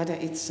 whether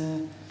it's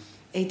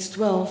age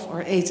 12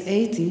 or age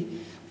 80,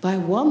 by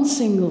one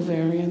single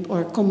variant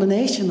or a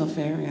combination of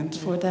variants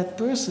for that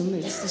person,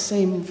 it's the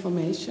same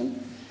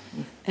information.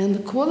 And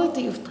the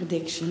quality of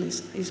prediction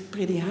is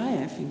pretty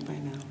high, I think, by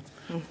now.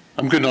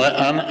 I'm going to let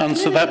Anne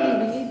answer that.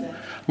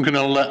 I'm going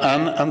to let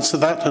Anne answer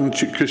that, and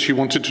because she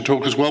wanted to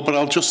talk as well, but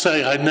I'll just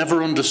say I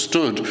never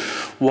understood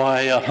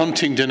why a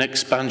Huntington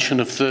expansion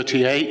of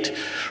 38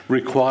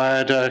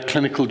 required a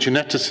clinical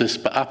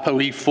geneticist, but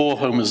ApoE4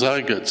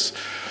 homozygotes,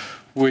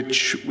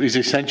 which is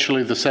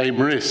essentially the same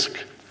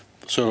risk.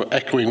 So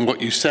echoing what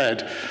you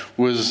said,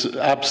 was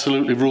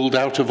absolutely ruled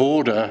out of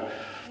order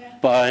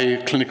by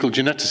clinical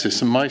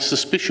geneticists. And my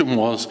suspicion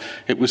was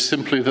it was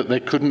simply that they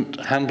couldn't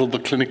handle the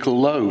clinical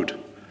load.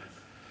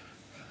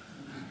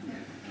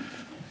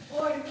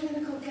 Or the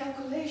clinical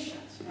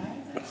calculations,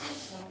 right?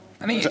 That's also...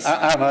 I think it's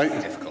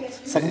difficult.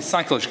 It's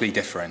psychologically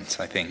different,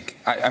 I think.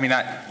 I mean,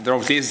 there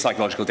obviously is a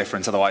psychological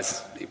difference,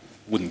 otherwise it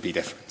wouldn't be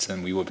different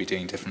and we would be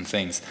doing different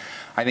things.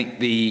 I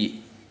think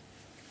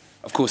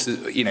of course,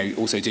 you know,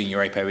 also doing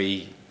your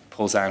ApoE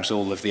pulls out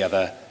all of the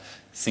other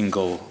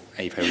single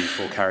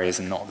ApoE4 carriers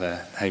and not the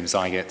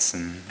homozygotes.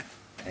 And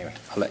anyway,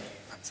 I'll let you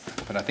answer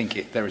that. But I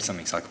think there is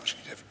something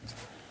psychologically different.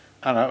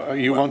 Anna,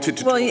 you wanted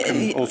to talk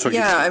also...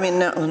 Yeah, I mean,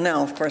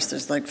 now, of course,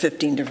 there's like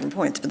 15 different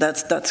points, but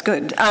that's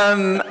good.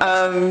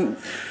 I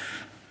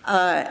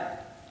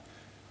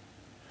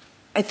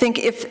think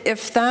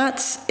if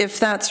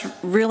that's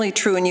really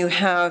true and you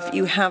have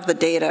the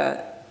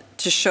data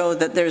to show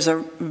that there's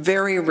a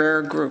very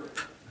rare group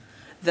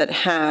that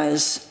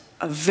has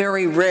a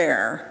very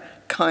rare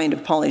kind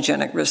of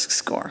polygenic risk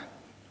score,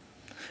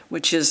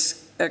 which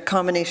is a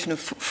combination of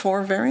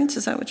 4 variants,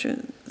 is that what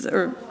you,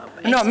 or,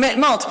 no,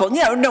 multiple,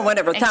 yeah, no,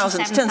 whatever,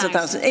 thousands, tens of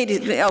thousands,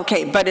 80,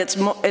 okay, but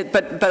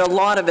but a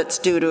lot of it's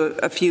due to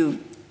a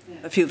few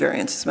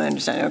variants, is my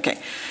understanding, okay,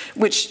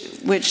 which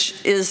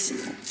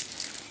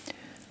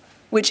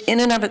in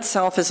and of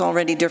itself is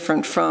already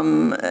different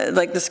from,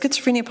 like the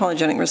schizophrenia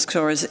polygenic risk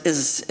score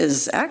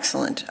is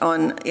excellent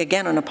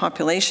again, on a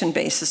population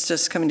basis,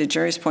 just coming to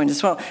Jerry's point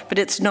as well, but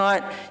it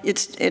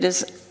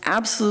is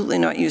absolutely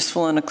not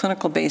useful on a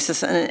clinical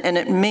basis, and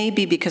it may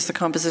be because the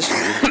composition,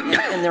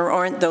 and there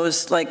aren't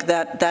those like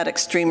that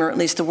extreme, or at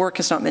least the work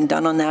has not been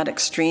done on that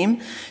extreme,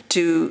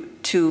 to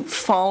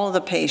follow the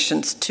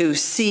patients to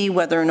see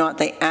whether or not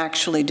they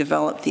actually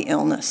develop the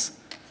illness.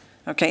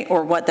 Okay,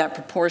 or what that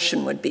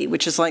proportion would be,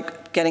 which is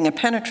like getting a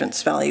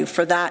penetrance value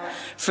for that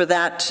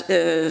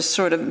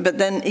sort of. But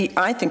then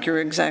I think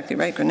you're exactly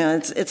right. Now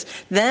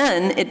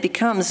then it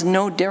becomes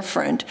no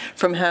different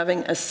from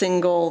having a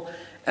single,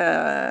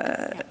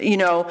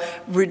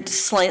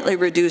 slightly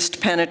reduced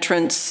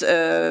penetrance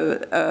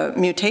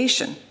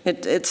mutation.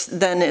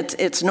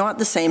 It's not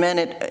the same, and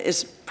it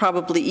is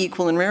probably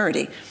equal in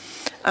rarity.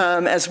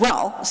 As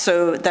well,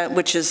 so that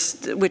which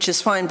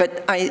is fine.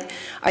 But I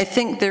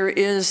think there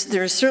is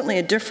certainly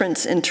a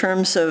difference in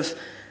terms of,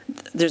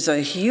 there's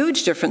a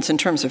huge difference in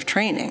terms of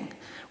training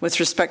with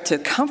respect to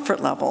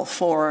comfort level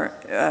for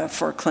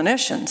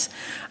clinicians.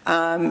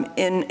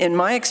 In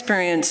my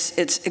experience,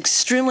 it's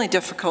extremely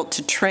difficult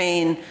to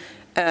train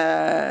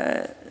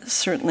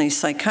certainly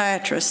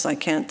psychiatrists. I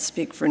can't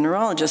speak for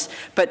neurologists,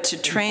 but to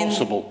train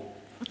Impossible.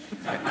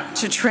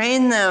 To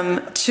train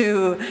them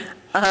to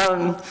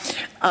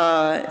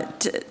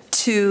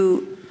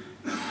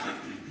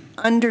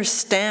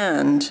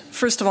understand,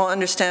 first of all,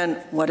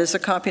 understand what is a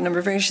copy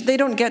number variation.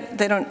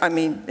 I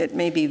mean, it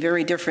may be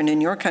very different in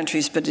your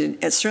countries, but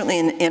it's certainly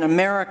in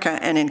America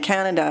and in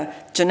Canada,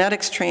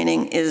 genetics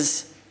training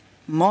is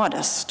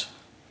modest.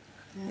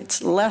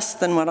 It's less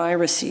than what I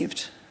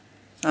received.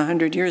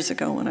 100 years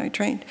ago when I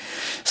trained.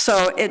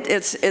 So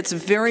it's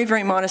very,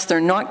 very modest.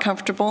 They're not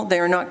comfortable. They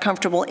are not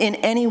comfortable in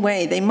any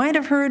way. They might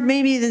have heard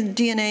maybe the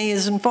DNA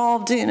is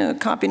involved in a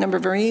copy number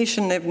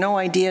variation. They have no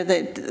idea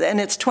that,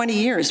 and it's 20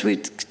 years,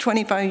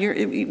 25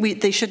 years,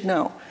 they should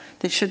know.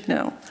 They should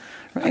know,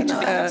 right?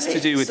 It's to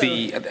do with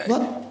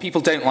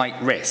people don't like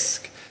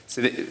risk.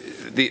 So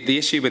the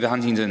issue with the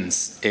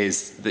Huntington's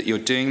is that you're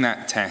doing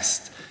that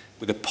test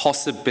with a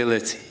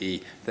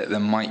possibility that there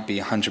might be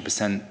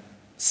 100%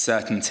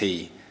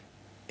 certainty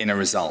in a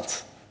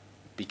result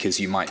because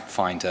you might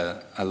find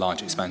a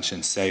large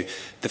expansion. So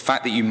the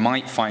fact that you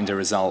might find a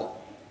result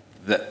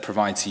that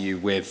provides you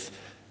with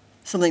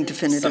something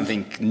definitive,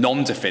 something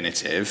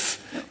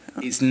non-definitive,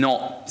 is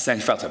not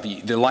essentially felt up.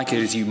 The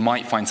likelihood is you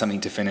might find something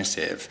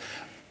definitive.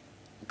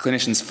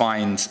 Clinicians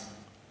find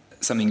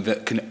something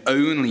that can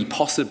only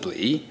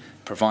possibly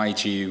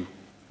provide you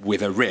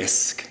with a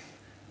risk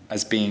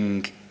as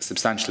being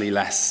substantially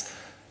less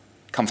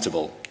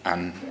comfortable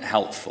and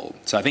helpful.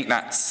 So I think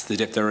that's the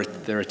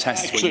there are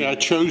tests. Actually, I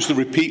chose the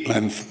repeat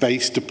length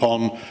based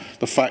upon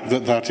the fact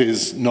that that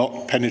is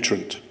not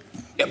penetrant.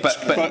 Yeah,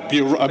 but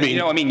you're, I mean, you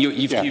know, I mean,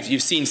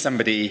 you've seen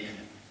somebody,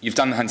 you've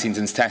done the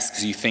Huntington's test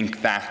because you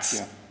think that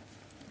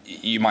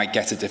you might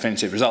get a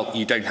definitive result.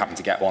 You don't happen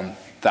to get one.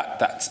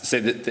 So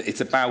it's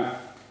about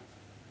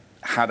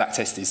how that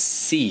test is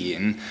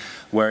seen,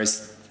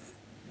 whereas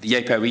the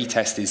ApoE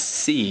test is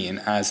seen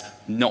as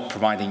not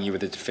providing you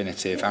with a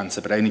definitive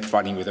answer, but only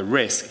providing you with a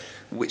risk,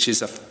 which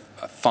is a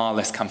far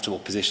less comfortable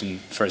position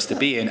for us to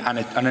be in, and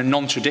a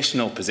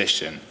non-traditional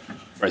position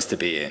for us to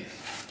be in.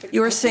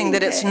 You're saying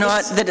that it's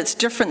not, that it's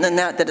different than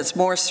that it's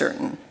more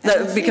certain,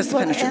 because the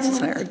penetrance is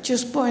higher.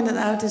 Just pointed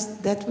out is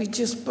that we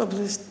just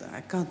published,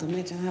 I can't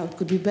imagine how it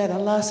could be better,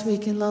 last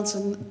week in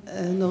Lancet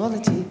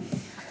Neurology,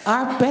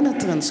 our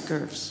penetrance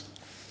curves.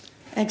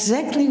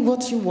 Exactly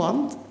what you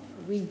want.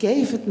 We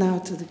gave it now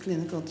to the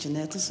clinical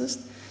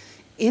geneticist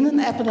in an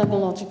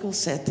epidemiological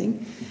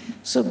setting.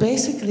 So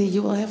basically,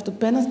 you will have the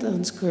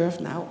penetrance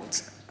curve now.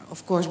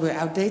 Of course, we're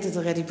outdated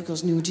already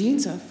because new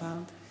genes are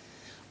found.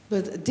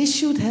 But this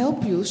should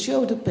help you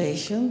show the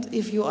patient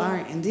if you are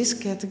in this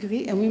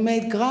category. And we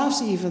made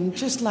graphs even,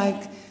 just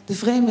like the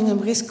Framingham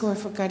risk score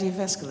for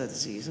cardiovascular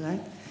disease,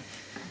 right?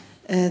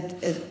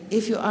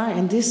 If you are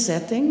in this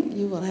setting,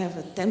 you will have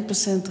a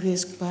 10%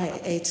 risk by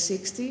age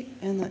 60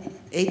 and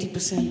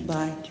 80%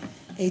 by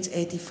age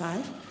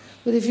 85.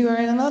 But if you are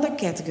in another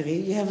category,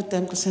 you have a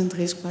 10%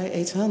 risk by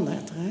age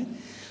 100, right?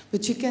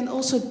 But you can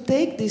also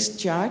take this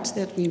chart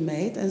that we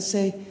made and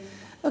say,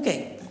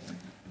 okay,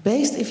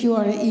 based if you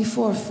are an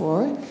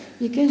E44,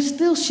 you can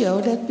still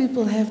show that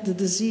people have the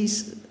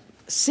disease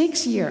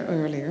 6 years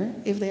earlier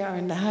if they are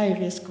in the high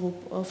risk group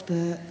of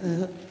the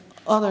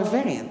other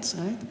variants,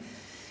 right?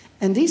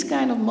 And these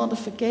kind of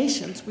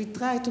modifications, we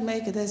try to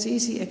make it as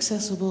easy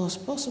accessible as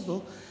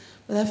possible.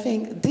 But I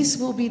think this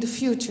will be the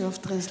future of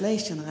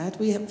translation, right?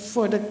 We have,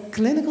 for the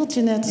clinical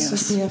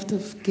geneticists, we have to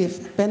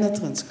give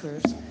penetrance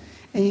curves.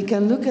 And you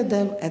can look at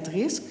them at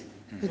risk,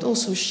 but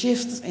also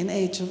shifts in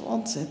age of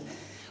onset,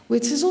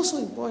 which is also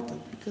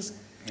important because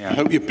I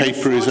hope your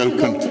paper is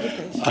open.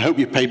 I hope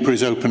your paper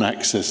is open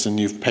access and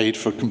you've paid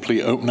for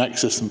complete open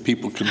access and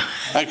people can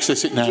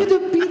access it now.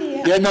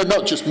 Yeah, no,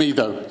 not just me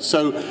though.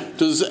 So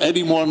does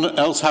anyone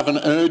else have an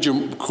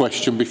urgent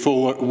question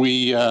before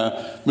we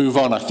move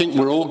on? I think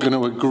we're all going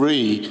to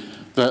agree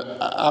that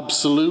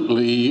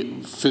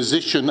absolutely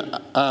physician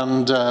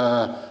and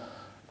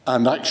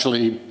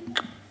actually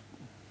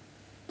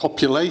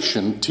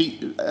population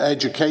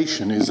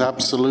education is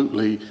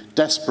absolutely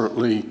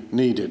desperately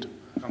needed.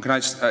 Can I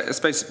just, I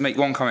suppose, make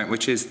one comment,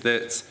 which is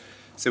that,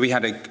 so we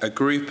had a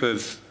group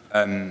of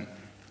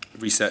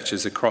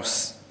researchers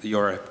across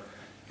Europe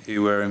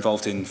who were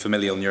involved in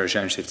familial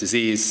neurodegenerative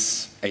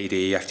disease, AD,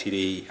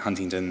 FTD,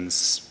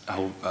 Huntington's,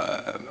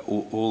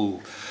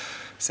 all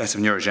set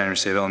of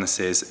neurodegenerative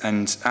illnesses,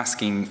 and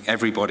asking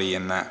everybody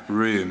in that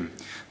room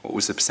what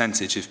was the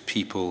percentage of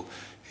people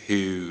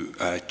who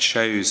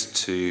chose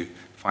to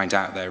find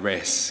out their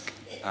risk.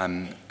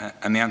 And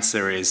the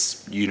answer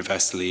is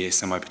universally is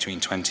somewhere between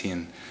 20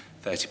 and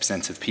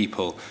 30% of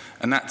people.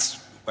 And that's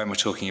when we're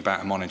talking about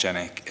a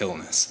monogenic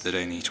illness, that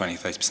only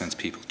 20-30% of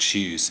people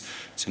choose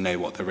to know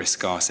what the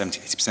risks are.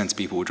 70-80% of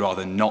people would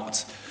rather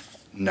not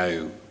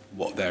know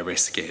what their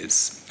risk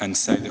is. And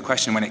so the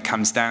question when it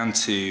comes down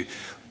to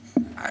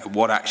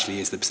what actually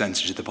is the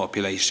percentage of the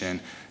population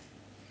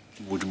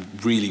would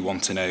really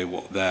want to know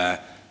what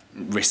their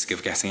risk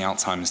of getting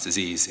Alzheimer's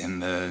disease in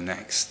the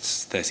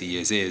next 30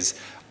 years is,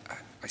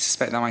 I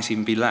suspect that might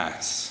even be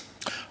less.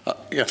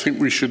 Yeah, I think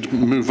we should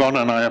move on,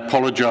 and I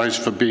apologise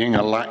for being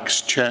a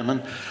lax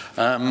chairman.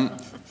 One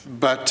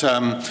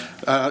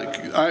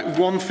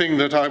thing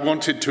that I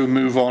wanted to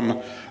move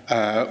on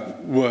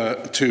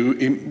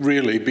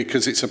really,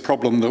 because it's a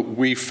problem that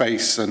we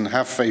face and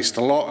have faced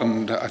a lot,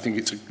 and I think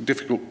it's a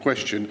difficult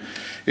question,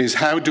 is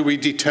how do we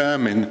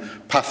determine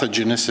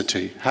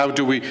pathogenicity? How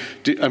do we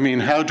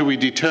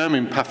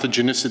determine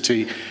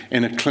pathogenicity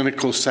in a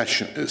clinical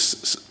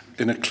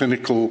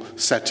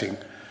setting?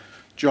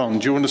 John,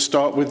 do you want to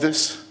start with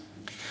this?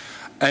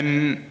 I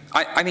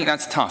think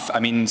that's tough.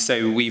 I mean,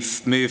 so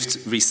we've moved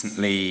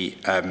recently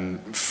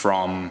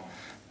from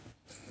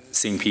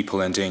seeing people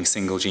and doing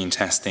single gene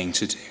testing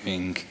to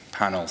doing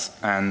panels.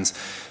 And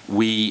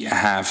we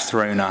have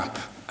thrown up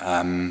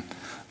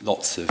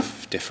lots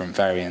of different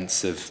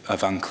variants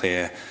of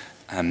unclear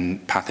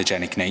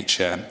pathogenic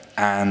nature.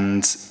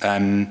 And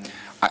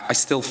I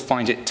still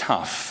find it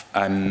tough.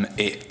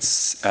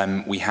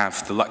 We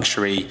have the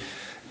luxury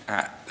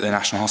at the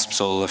National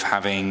Hospital of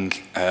having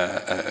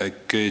a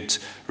good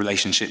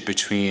relationship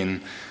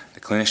between the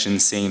clinicians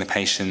seeing the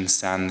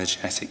patients and the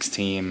genetics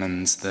team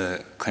and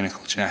the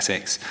clinical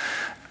genetics.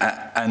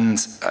 And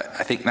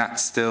I think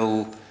that's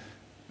still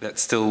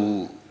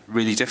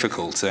really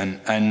difficult.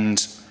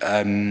 And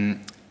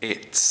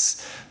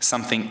it's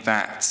something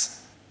that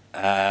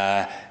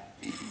I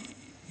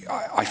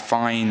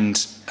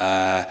find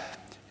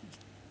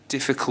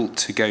difficult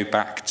to go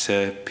back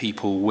to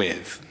people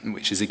with,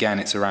 which is, again,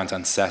 it's around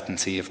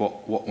uncertainty of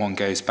what one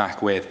goes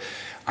back with.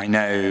 I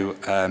know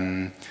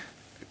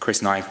Chris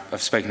and I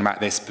have spoken about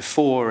this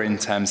before in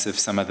terms of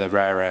some of the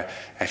rarer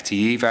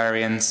FTE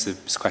variants of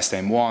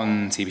sequestome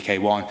 1,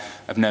 TBK1,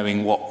 of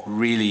knowing what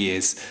really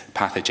is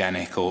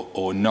pathogenic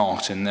or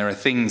not. And there are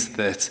things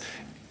that,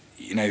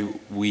 you know,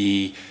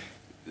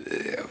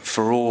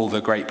 for all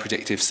the great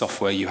predictive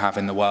software you have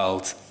in the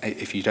world,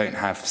 if you don't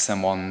have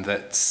someone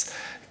that's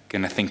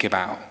going to think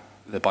about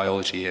the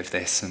biology of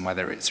this and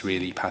whether it's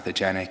really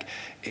pathogenic,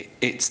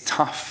 it's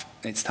tough.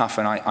 It's tough,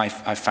 and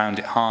I've found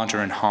it harder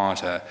and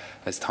harder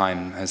as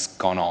time has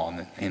gone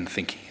on in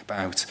thinking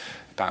about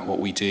what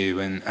we do,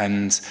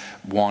 and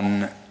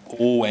one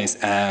always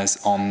errs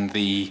on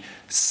the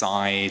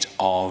side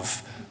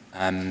of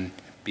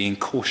being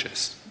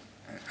cautious.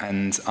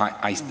 And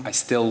I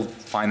still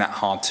find that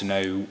hard to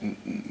know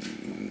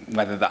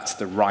whether that's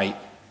the right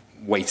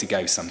way to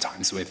go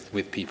sometimes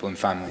with people and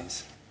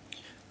families.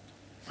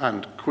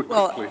 And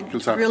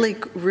quickly,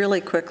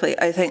 really quickly,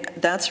 I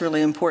think that's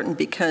really important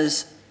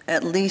because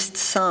at least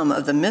some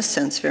of the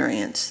missense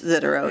variants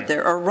that are out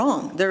there are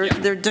wrong. They're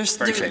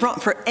wrong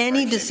for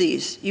any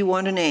disease you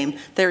want to name.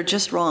 They're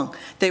just wrong.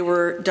 They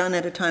were done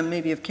at a time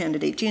maybe of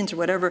candidate genes or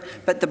whatever,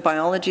 but the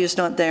biology is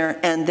not there,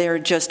 and they're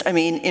just, I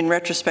mean, in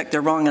retrospect, they're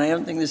wrong, and I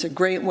don't think there's a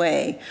great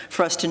way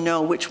for us to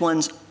know which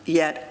ones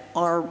yet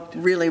are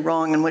really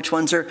wrong and which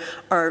ones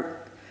are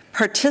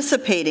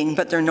participating,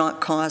 but they're not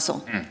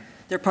causal.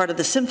 They're part of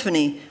the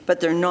symphony,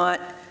 but they're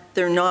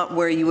not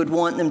where you would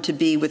want them to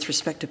be with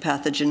respect to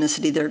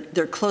pathogenicity.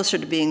 They're closer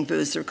to being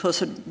VUs. They're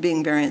closer to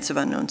being variants of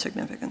unknown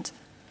significance.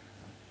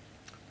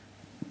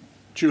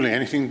 Julie,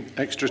 anything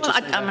extra to say?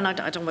 I mean,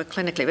 I don't work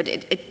clinically, but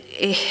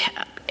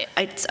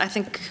I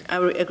think I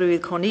agree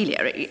with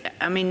Cornelia.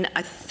 I mean,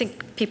 I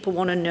think people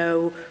want to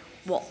know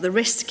what the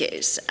risk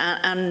is.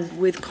 And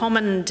with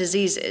common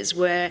diseases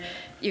where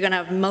you're going to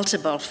have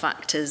multiple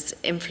factors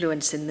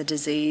influencing the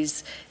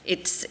disease,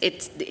 it's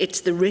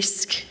the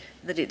risk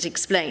that it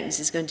explains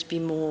is going to be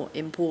more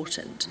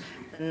important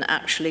than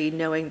actually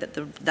knowing that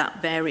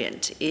that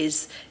variant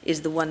is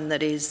the one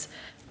that is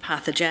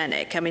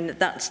pathogenic. I mean,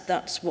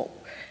 that's what,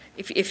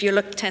 if you're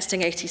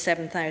testing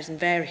 87,000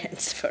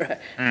 variants for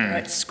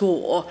a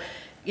score,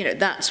 you know,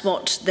 that's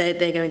what they're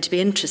going to be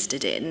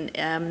interested in.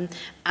 And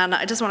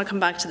I just want to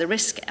come back to the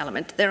risk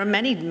element. There are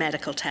many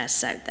medical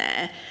tests out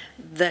there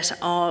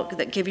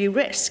that give you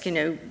risk. You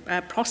know,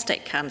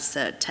 prostate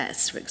cancer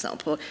tests, for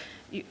example.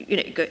 You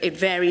know, it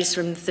varies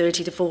from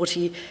 30 to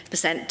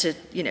 40% to,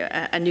 you know,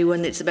 a new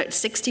one that's about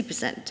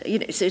 60%. You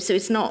know, so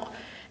it's not,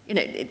 you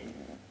know,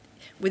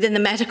 within the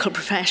medical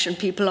profession,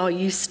 people are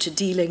used to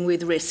dealing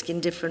with risk in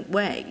different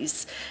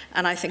ways,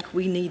 and I think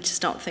we need to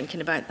start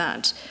thinking about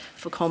that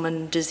for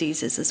common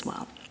diseases as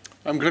well.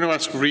 I'm going to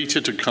ask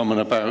Rita to comment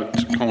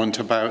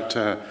about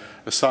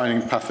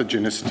assigning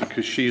pathogenicity,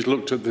 because she's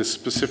looked at this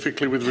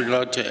specifically with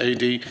regard to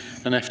AD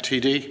and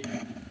FTD.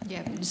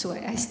 Yeah, so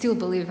I still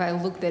believe I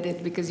looked at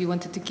it because you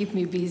wanted to keep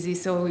me busy,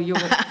 so you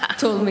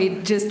told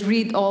me just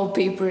read all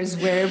papers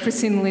where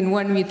presenilin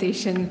 1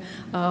 mutation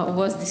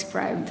was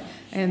described,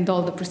 and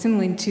all the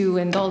presenilin 2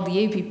 and all the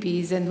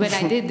APPs. And when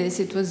I did this,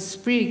 it was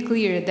pretty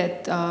clear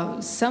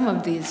that some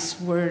of these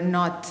were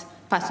not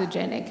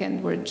pathogenic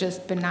and were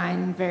just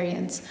benign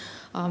variants.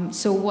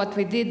 So what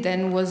we did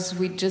then was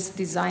we just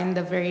designed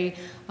a very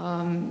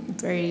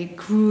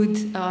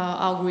crude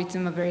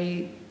algorithm, a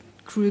very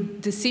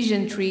crude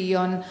decision tree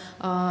on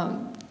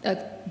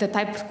the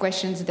type of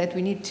questions that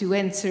we need to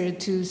answer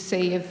to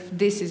say if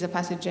this is a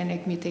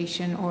pathogenic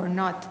mutation or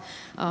not.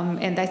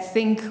 And I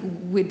think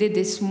we did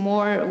this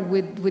more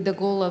with the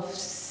goal of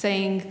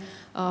saying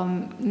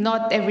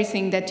not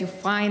everything that you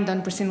find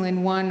on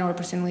presenilin 1 or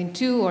presenilin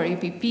 2 or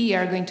APP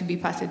are going to be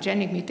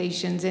pathogenic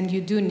mutations, and you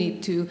do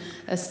need to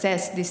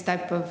assess this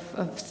type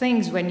of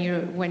things when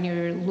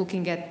you're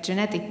looking at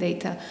genetic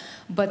data.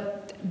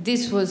 But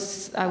this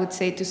was, I would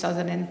say,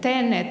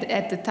 2010.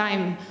 At the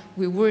time,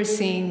 we were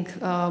seeing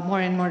more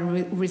and more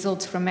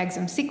results from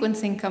exome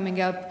sequencing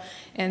coming up,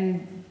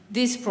 and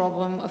this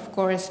problem, of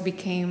course,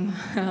 became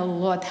a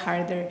lot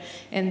harder.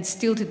 And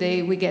still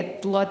today, we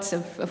get lots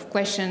of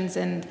questions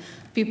and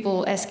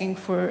people asking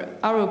for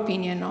our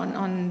opinion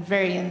on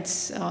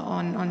variants,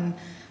 on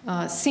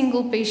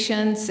single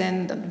patients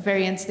and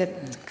variants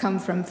that come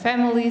from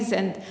families,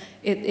 and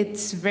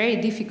it's very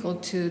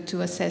difficult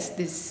to assess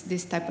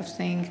this type of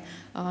thing.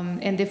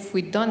 And if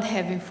we don't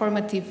have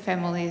informative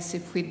families,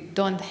 if we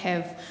don't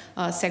have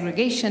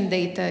segregation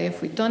data,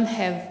 if we don't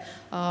have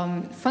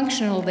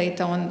functional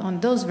data on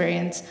those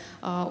variants,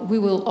 we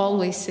will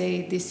always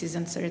say this is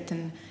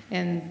uncertain,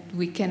 and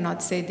we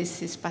cannot say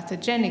this is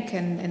pathogenic,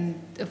 and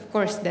of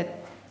course that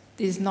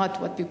is not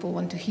what people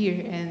want to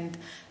hear, and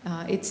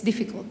it's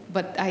difficult.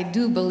 But I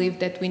do believe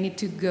that we need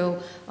to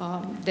go,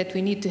 that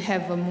we need to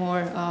have a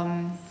more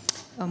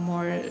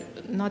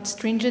not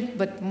stringent,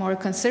 but more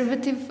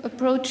conservative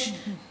approach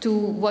to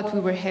what we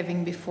were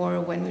having before,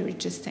 when we were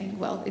just saying,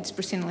 well, it's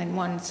presenilin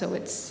 1, so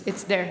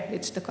it's there,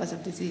 it's the cause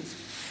of disease.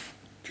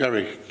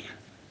 Jerry.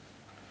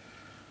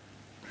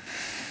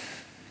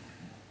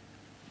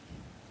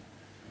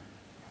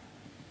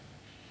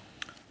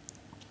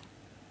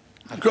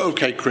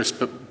 Okay, Chris,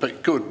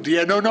 but good.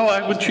 Yeah, no,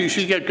 I would choose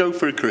you. Yeah, go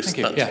for it, Chris.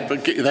 Thank you. Yeah.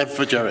 But get that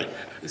for Jerry.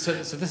 So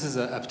this is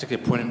a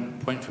particular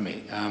point for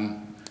me.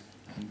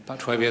 About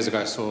 12 years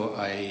ago, I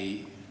saw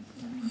a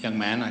young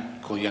man, I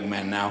call young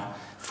man now,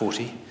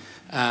 40,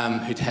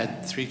 who'd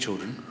had 3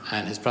 children,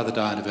 and his brother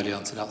died of early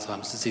onset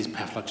Alzheimer's disease,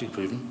 pathologically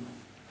proven,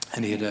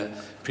 and he had a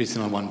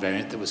presenilin 1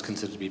 variant that was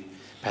considered to be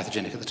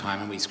pathogenic at the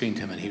time, and we screened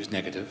him, and he was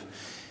negative.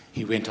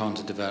 He went on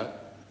to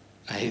develop,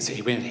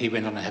 he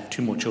went on to have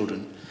 2 more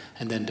children,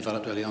 and then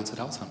developed early onset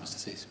Alzheimer's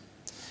disease,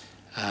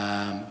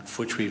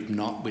 for which we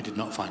did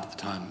not find at the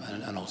time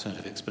an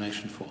alternative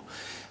explanation for.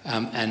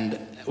 And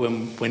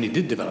when he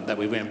did develop that,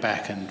 we went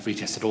back and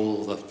retested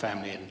all the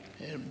family,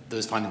 and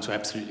those findings were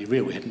absolutely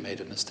real. We hadn't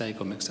made a mistake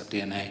or mixed up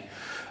DNA.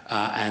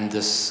 And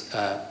this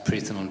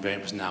presenilin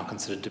variant was now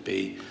considered to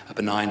be a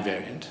benign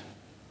variant.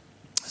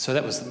 So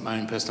that was my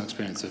own personal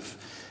experience of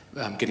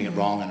getting it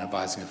wrong and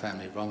advising a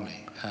family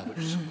wrongly,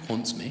 which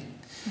haunts me.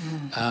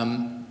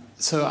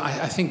 So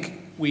I think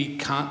we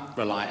can't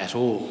rely at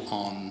all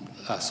on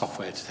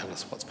software to tell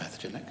us what's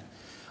pathogenic.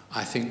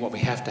 I think what we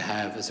have to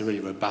have is a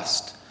really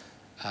robust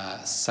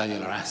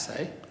cellular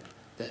assay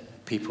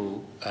that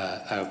people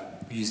are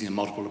using in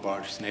multiple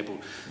laboratories and able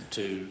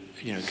to,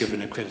 give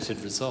an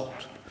accredited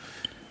result.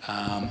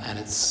 And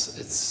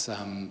it's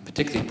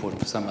particularly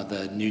important for some of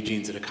the new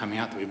genes that are coming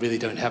out that we really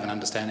don't have an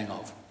understanding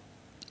of,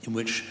 in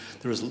which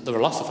there are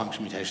loss of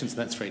function mutations, and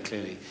that's very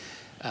clearly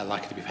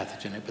likely to be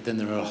pathogenic, but then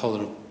there are a whole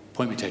lot of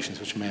point mutations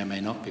which may or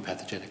may not be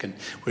pathogenic, and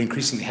we're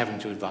increasingly having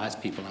to advise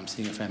people. I'm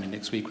seeing a family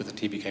next week with a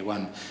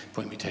TBK1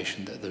 point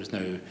mutation that there's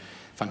no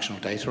functional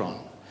data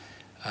on.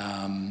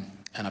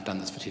 And I've done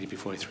this for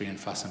TDP43 and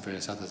FUS and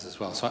various others as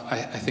well. So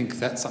I think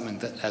that's something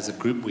that as a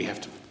group we have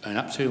to own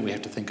up to, and we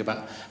have to think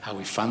about how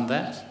we fund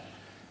that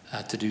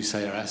to do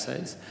cellular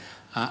assays.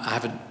 I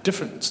have a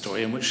different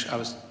story in which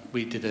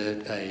we did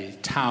a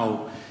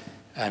tau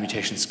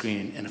mutation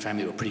screen in a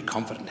family that were pretty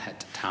confident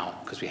had tau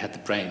because we had the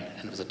brain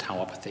and it was a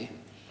tauopathy.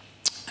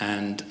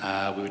 And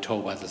we were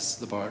told by this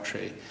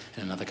laboratory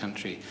in another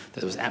country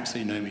that there was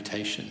absolutely no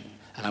mutation.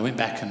 And I went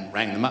back and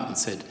rang them up and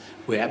said,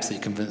 we're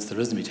absolutely convinced there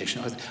is a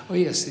mutation. I was, oh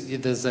yes,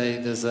 there's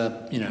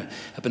a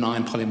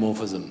benign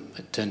polymorphism.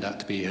 It turned out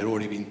to be, had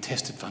already been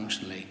tested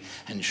functionally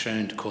and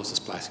shown to cause a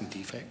splicing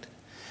defect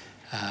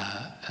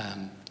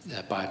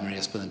by Maria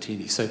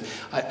Spillantini. So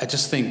I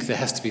just think there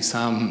has to be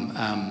some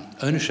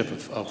ownership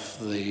of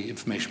the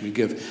information we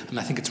give. And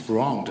I think it's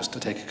wrong just to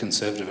take a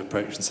conservative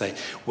approach and say,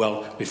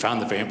 well, we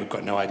found the variant, we've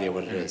got no idea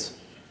what it is,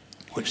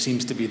 which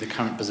seems to be the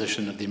current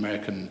position of the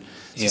American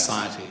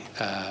society.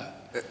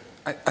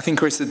 I think,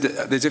 Chris,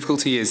 the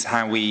difficulty is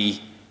how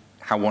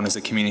one as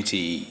a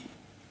community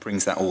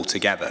brings that all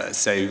together.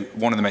 So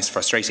one of the most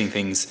frustrating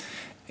things,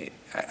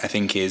 I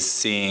think, is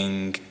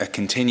seeing a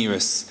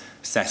continuous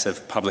set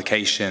of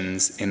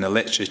publications in the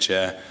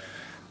literature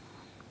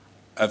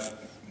of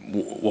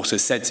what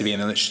is said to be in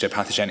the literature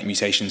pathogenic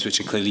mutations, which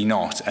are clearly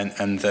not.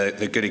 And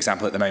the good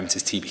example at the moment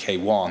is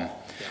TBK1,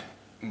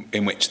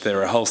 in which there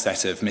are a whole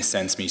set of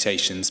missense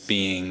mutations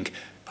being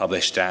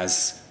published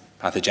as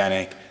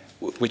pathogenic,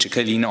 which are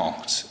clearly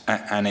not.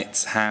 And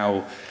it's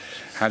how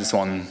does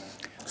one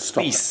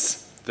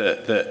piece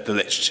the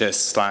literature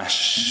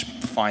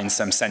 / find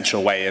some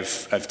central way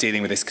of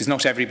dealing with this? Because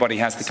not everybody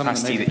has the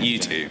capacity that you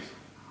do.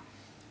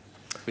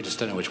 We just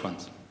don't know which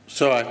ones.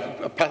 So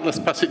let's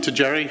pass it to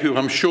Jerry, who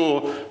I'm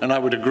sure, and I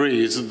would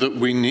agree, is that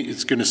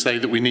it's going to say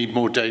that we need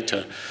more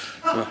data.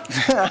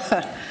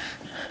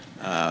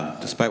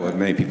 Despite what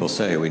many people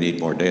say, we need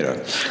more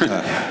data.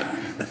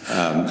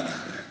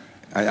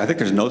 I think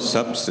there's no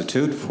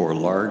substitute for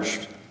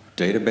large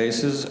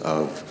databases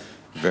of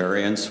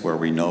variants where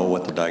we know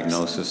what the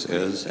diagnosis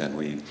is,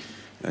 and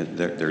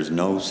there's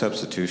no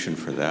substitution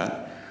for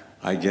that.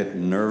 I get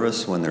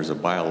nervous when there's a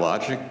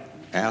biologic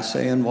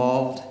assay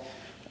involved.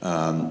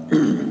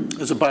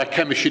 As a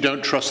biochemist, you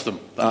don't trust them.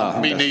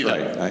 Me neither.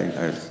 Right.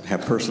 I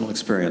have personal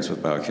experience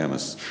with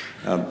biochemists.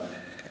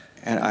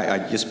 And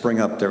I just bring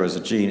up, there was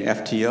a gene,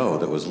 FTO,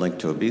 that was linked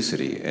to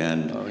obesity.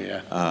 And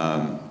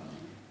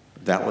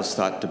that was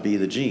thought to be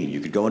the gene.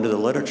 You could go into the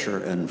literature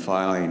and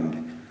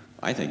find,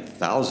 I think,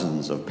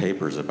 thousands of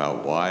papers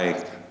about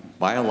why,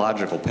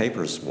 biological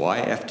papers, why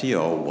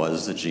FTO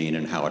was the gene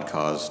and how it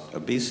caused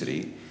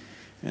obesity.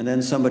 And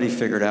then somebody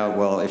figured out,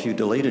 well, if you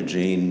delete a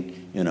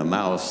gene in a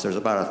mouse, there's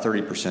about a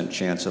 30%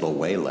 chance it'll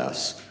weigh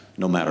less,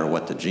 no matter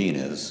what the gene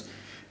is.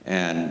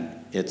 And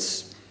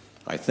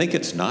I think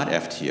it's not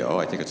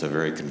FTO. I think it's a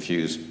very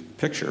confused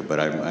picture, but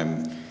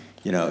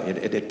you know,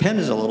 it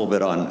depends a little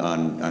bit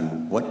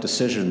on what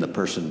decision the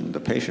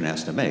patient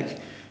has to make.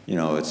 You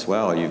know, it's,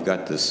 well, you've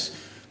got this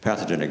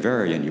pathogenic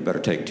variant, you better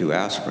take 2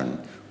 aspirin,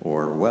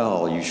 or,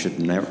 well, you should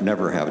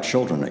never have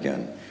children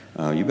again.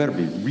 You better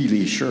be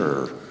really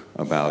sure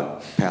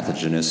about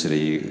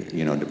pathogenicity,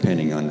 you know,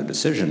 depending on the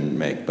decision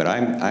make. But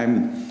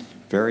I'm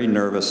very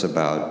nervous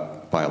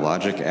about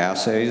biologic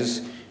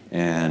assays,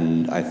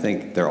 and I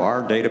think there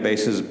are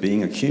databases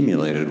being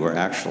accumulated where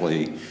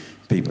actually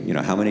people, you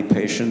know, how many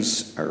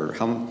patients, or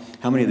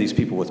how many of these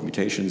people with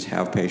mutations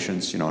have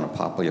patients, you know, on a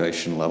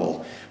population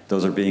level.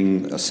 Those are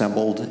being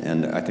assembled,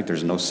 and I think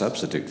there's no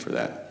substitute for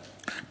that.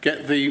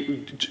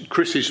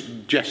 Chris is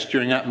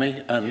gesturing at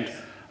me, and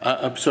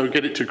so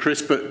get it to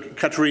Chris, but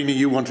Katerina,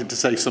 you wanted to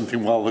say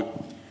something while the...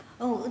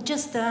 Oh,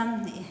 just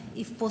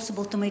if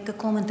possible to make a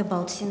comment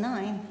about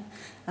C9.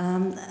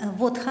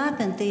 What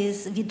happened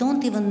is we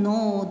don't even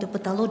know the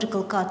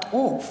pathological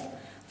cutoff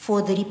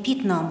for the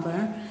repeat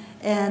number,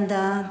 and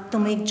to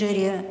make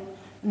Jerry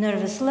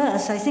nervous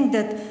less, I think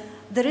that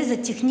there is a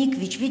technique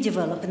which we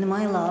develop in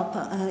my lab,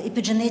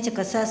 epigenetic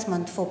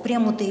assessment for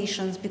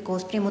pre-mutations,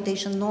 because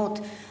pre-mutation not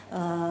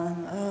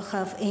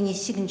have any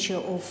signature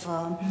of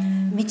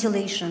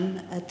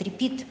methylation at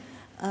repeat.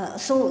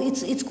 So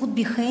it could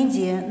be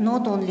handy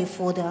not only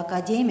for the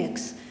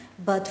academics,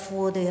 but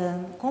for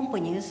the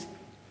companies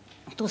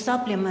to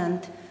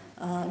supplement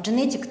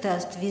genetic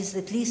test with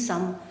at least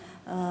some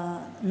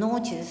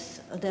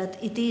notice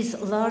that it is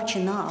large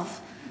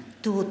enough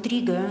to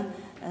trigger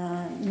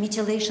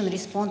methylation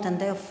response and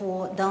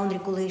therefore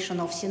downregulation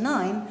of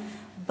C9.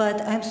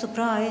 But I'm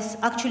surprised,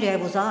 actually I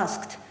was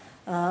asked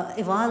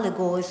a while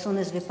ago, as soon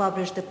as we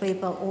published the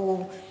paper,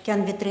 oh,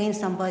 can we train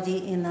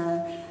somebody in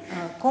a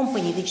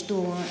company which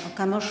do a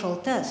commercial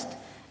test?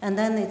 And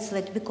then it's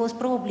like, because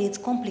probably it's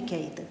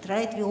complicated,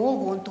 right? We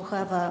all want to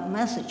have a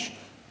message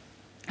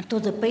to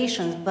the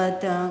patients,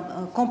 but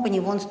a company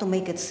wants to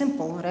make it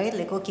simple, right?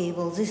 Like, okay,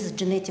 well, this is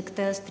genetic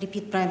test,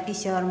 repeat prime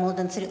PCR, more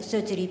than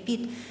 30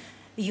 repeat,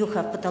 you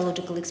have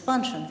pathological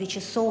expansion, which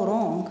is so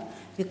wrong,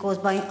 because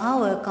by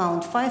our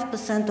account,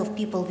 5% of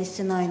people with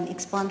C9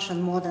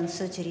 expansion more than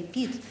 30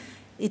 repeats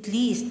at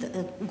least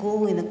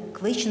go in a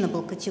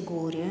questionable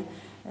category,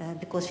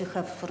 because we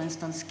have, for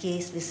instance,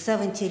 case with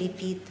 70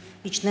 repeat,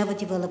 which never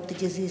developed the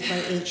disease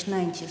by age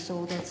 90.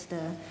 So that's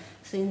the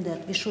thing,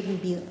 that we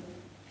shouldn't be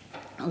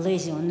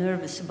lazy or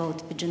nervous about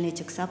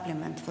epigenetic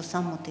supplement for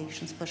some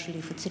mutations, especially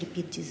if it's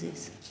repeat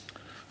disease.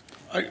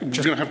 I'm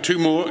just going to have 2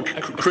 more,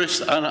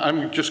 Chris, and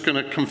I'm just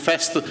going to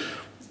confess that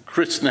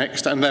Chris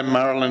next, and then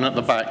Marilyn at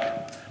the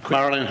back.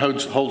 Marilyn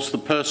holds the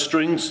purse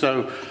strings,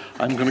 so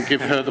I'm going to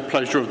give her the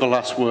pleasure of the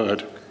last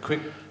word.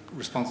 Quick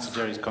response to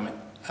Jerry's comment.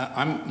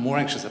 I'm more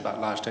anxious about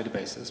large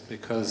databases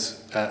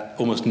because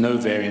almost no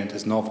variant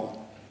is novel.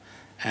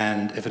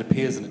 And if it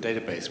appears in a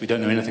database, we don't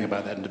know anything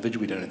about that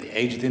individual, we don't know the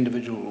age of the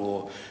individual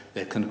or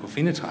their clinical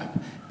phenotype.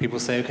 People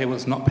say, okay, well,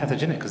 it's not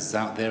pathogenic because it's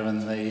out there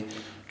in the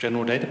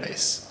general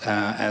database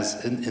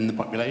as in the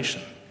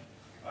population.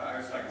 I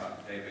was talking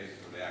about databases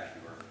where they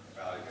actually were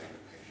evaluating the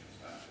patients,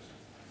 not just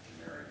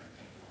generic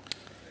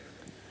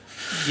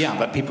databases. Yeah,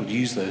 but people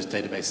use those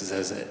databases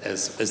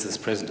as this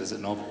present as a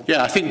novel.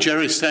 Yeah, I think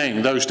Jerry's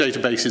saying those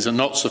databases are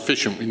not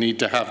sufficient. We need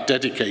to have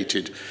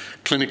dedicated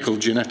clinical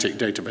genetic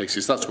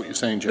databases. That's what you're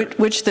saying, Jerry.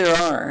 Which there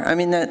are. I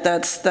mean,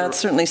 that's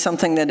certainly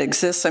something that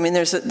exists. I mean,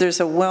 there's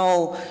a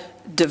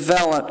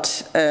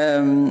well-developed,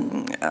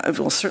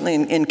 well, certainly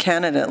in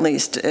Canada at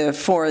least,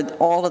 for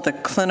all of the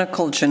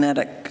clinical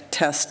genetic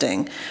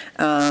testing.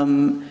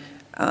 And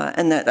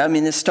that, I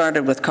mean, this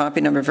started with copy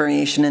number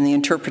variation and the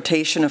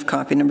interpretation of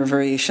copy number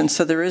variation.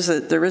 So there is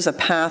a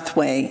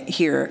pathway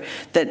here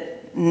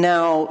that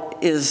now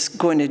is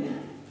going to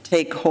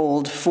take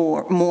hold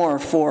for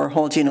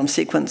whole genome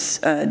sequence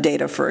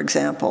data, for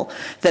example,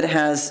 that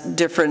has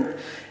different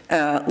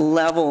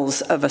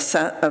levels of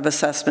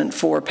assessment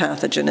for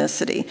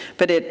pathogenicity,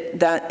 but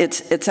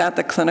it's at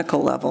the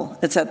clinical level.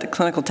 It's at the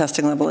clinical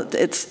testing level.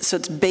 So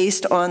it's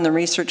based on the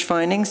research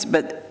findings,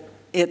 but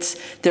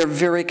they're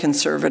very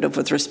conservative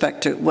with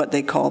respect to what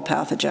they call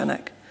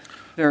pathogenic.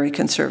 Very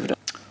conservative.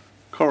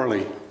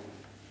 Coralie.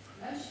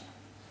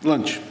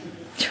 Lunch.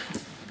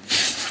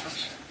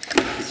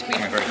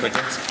 Speaking very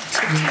quickly.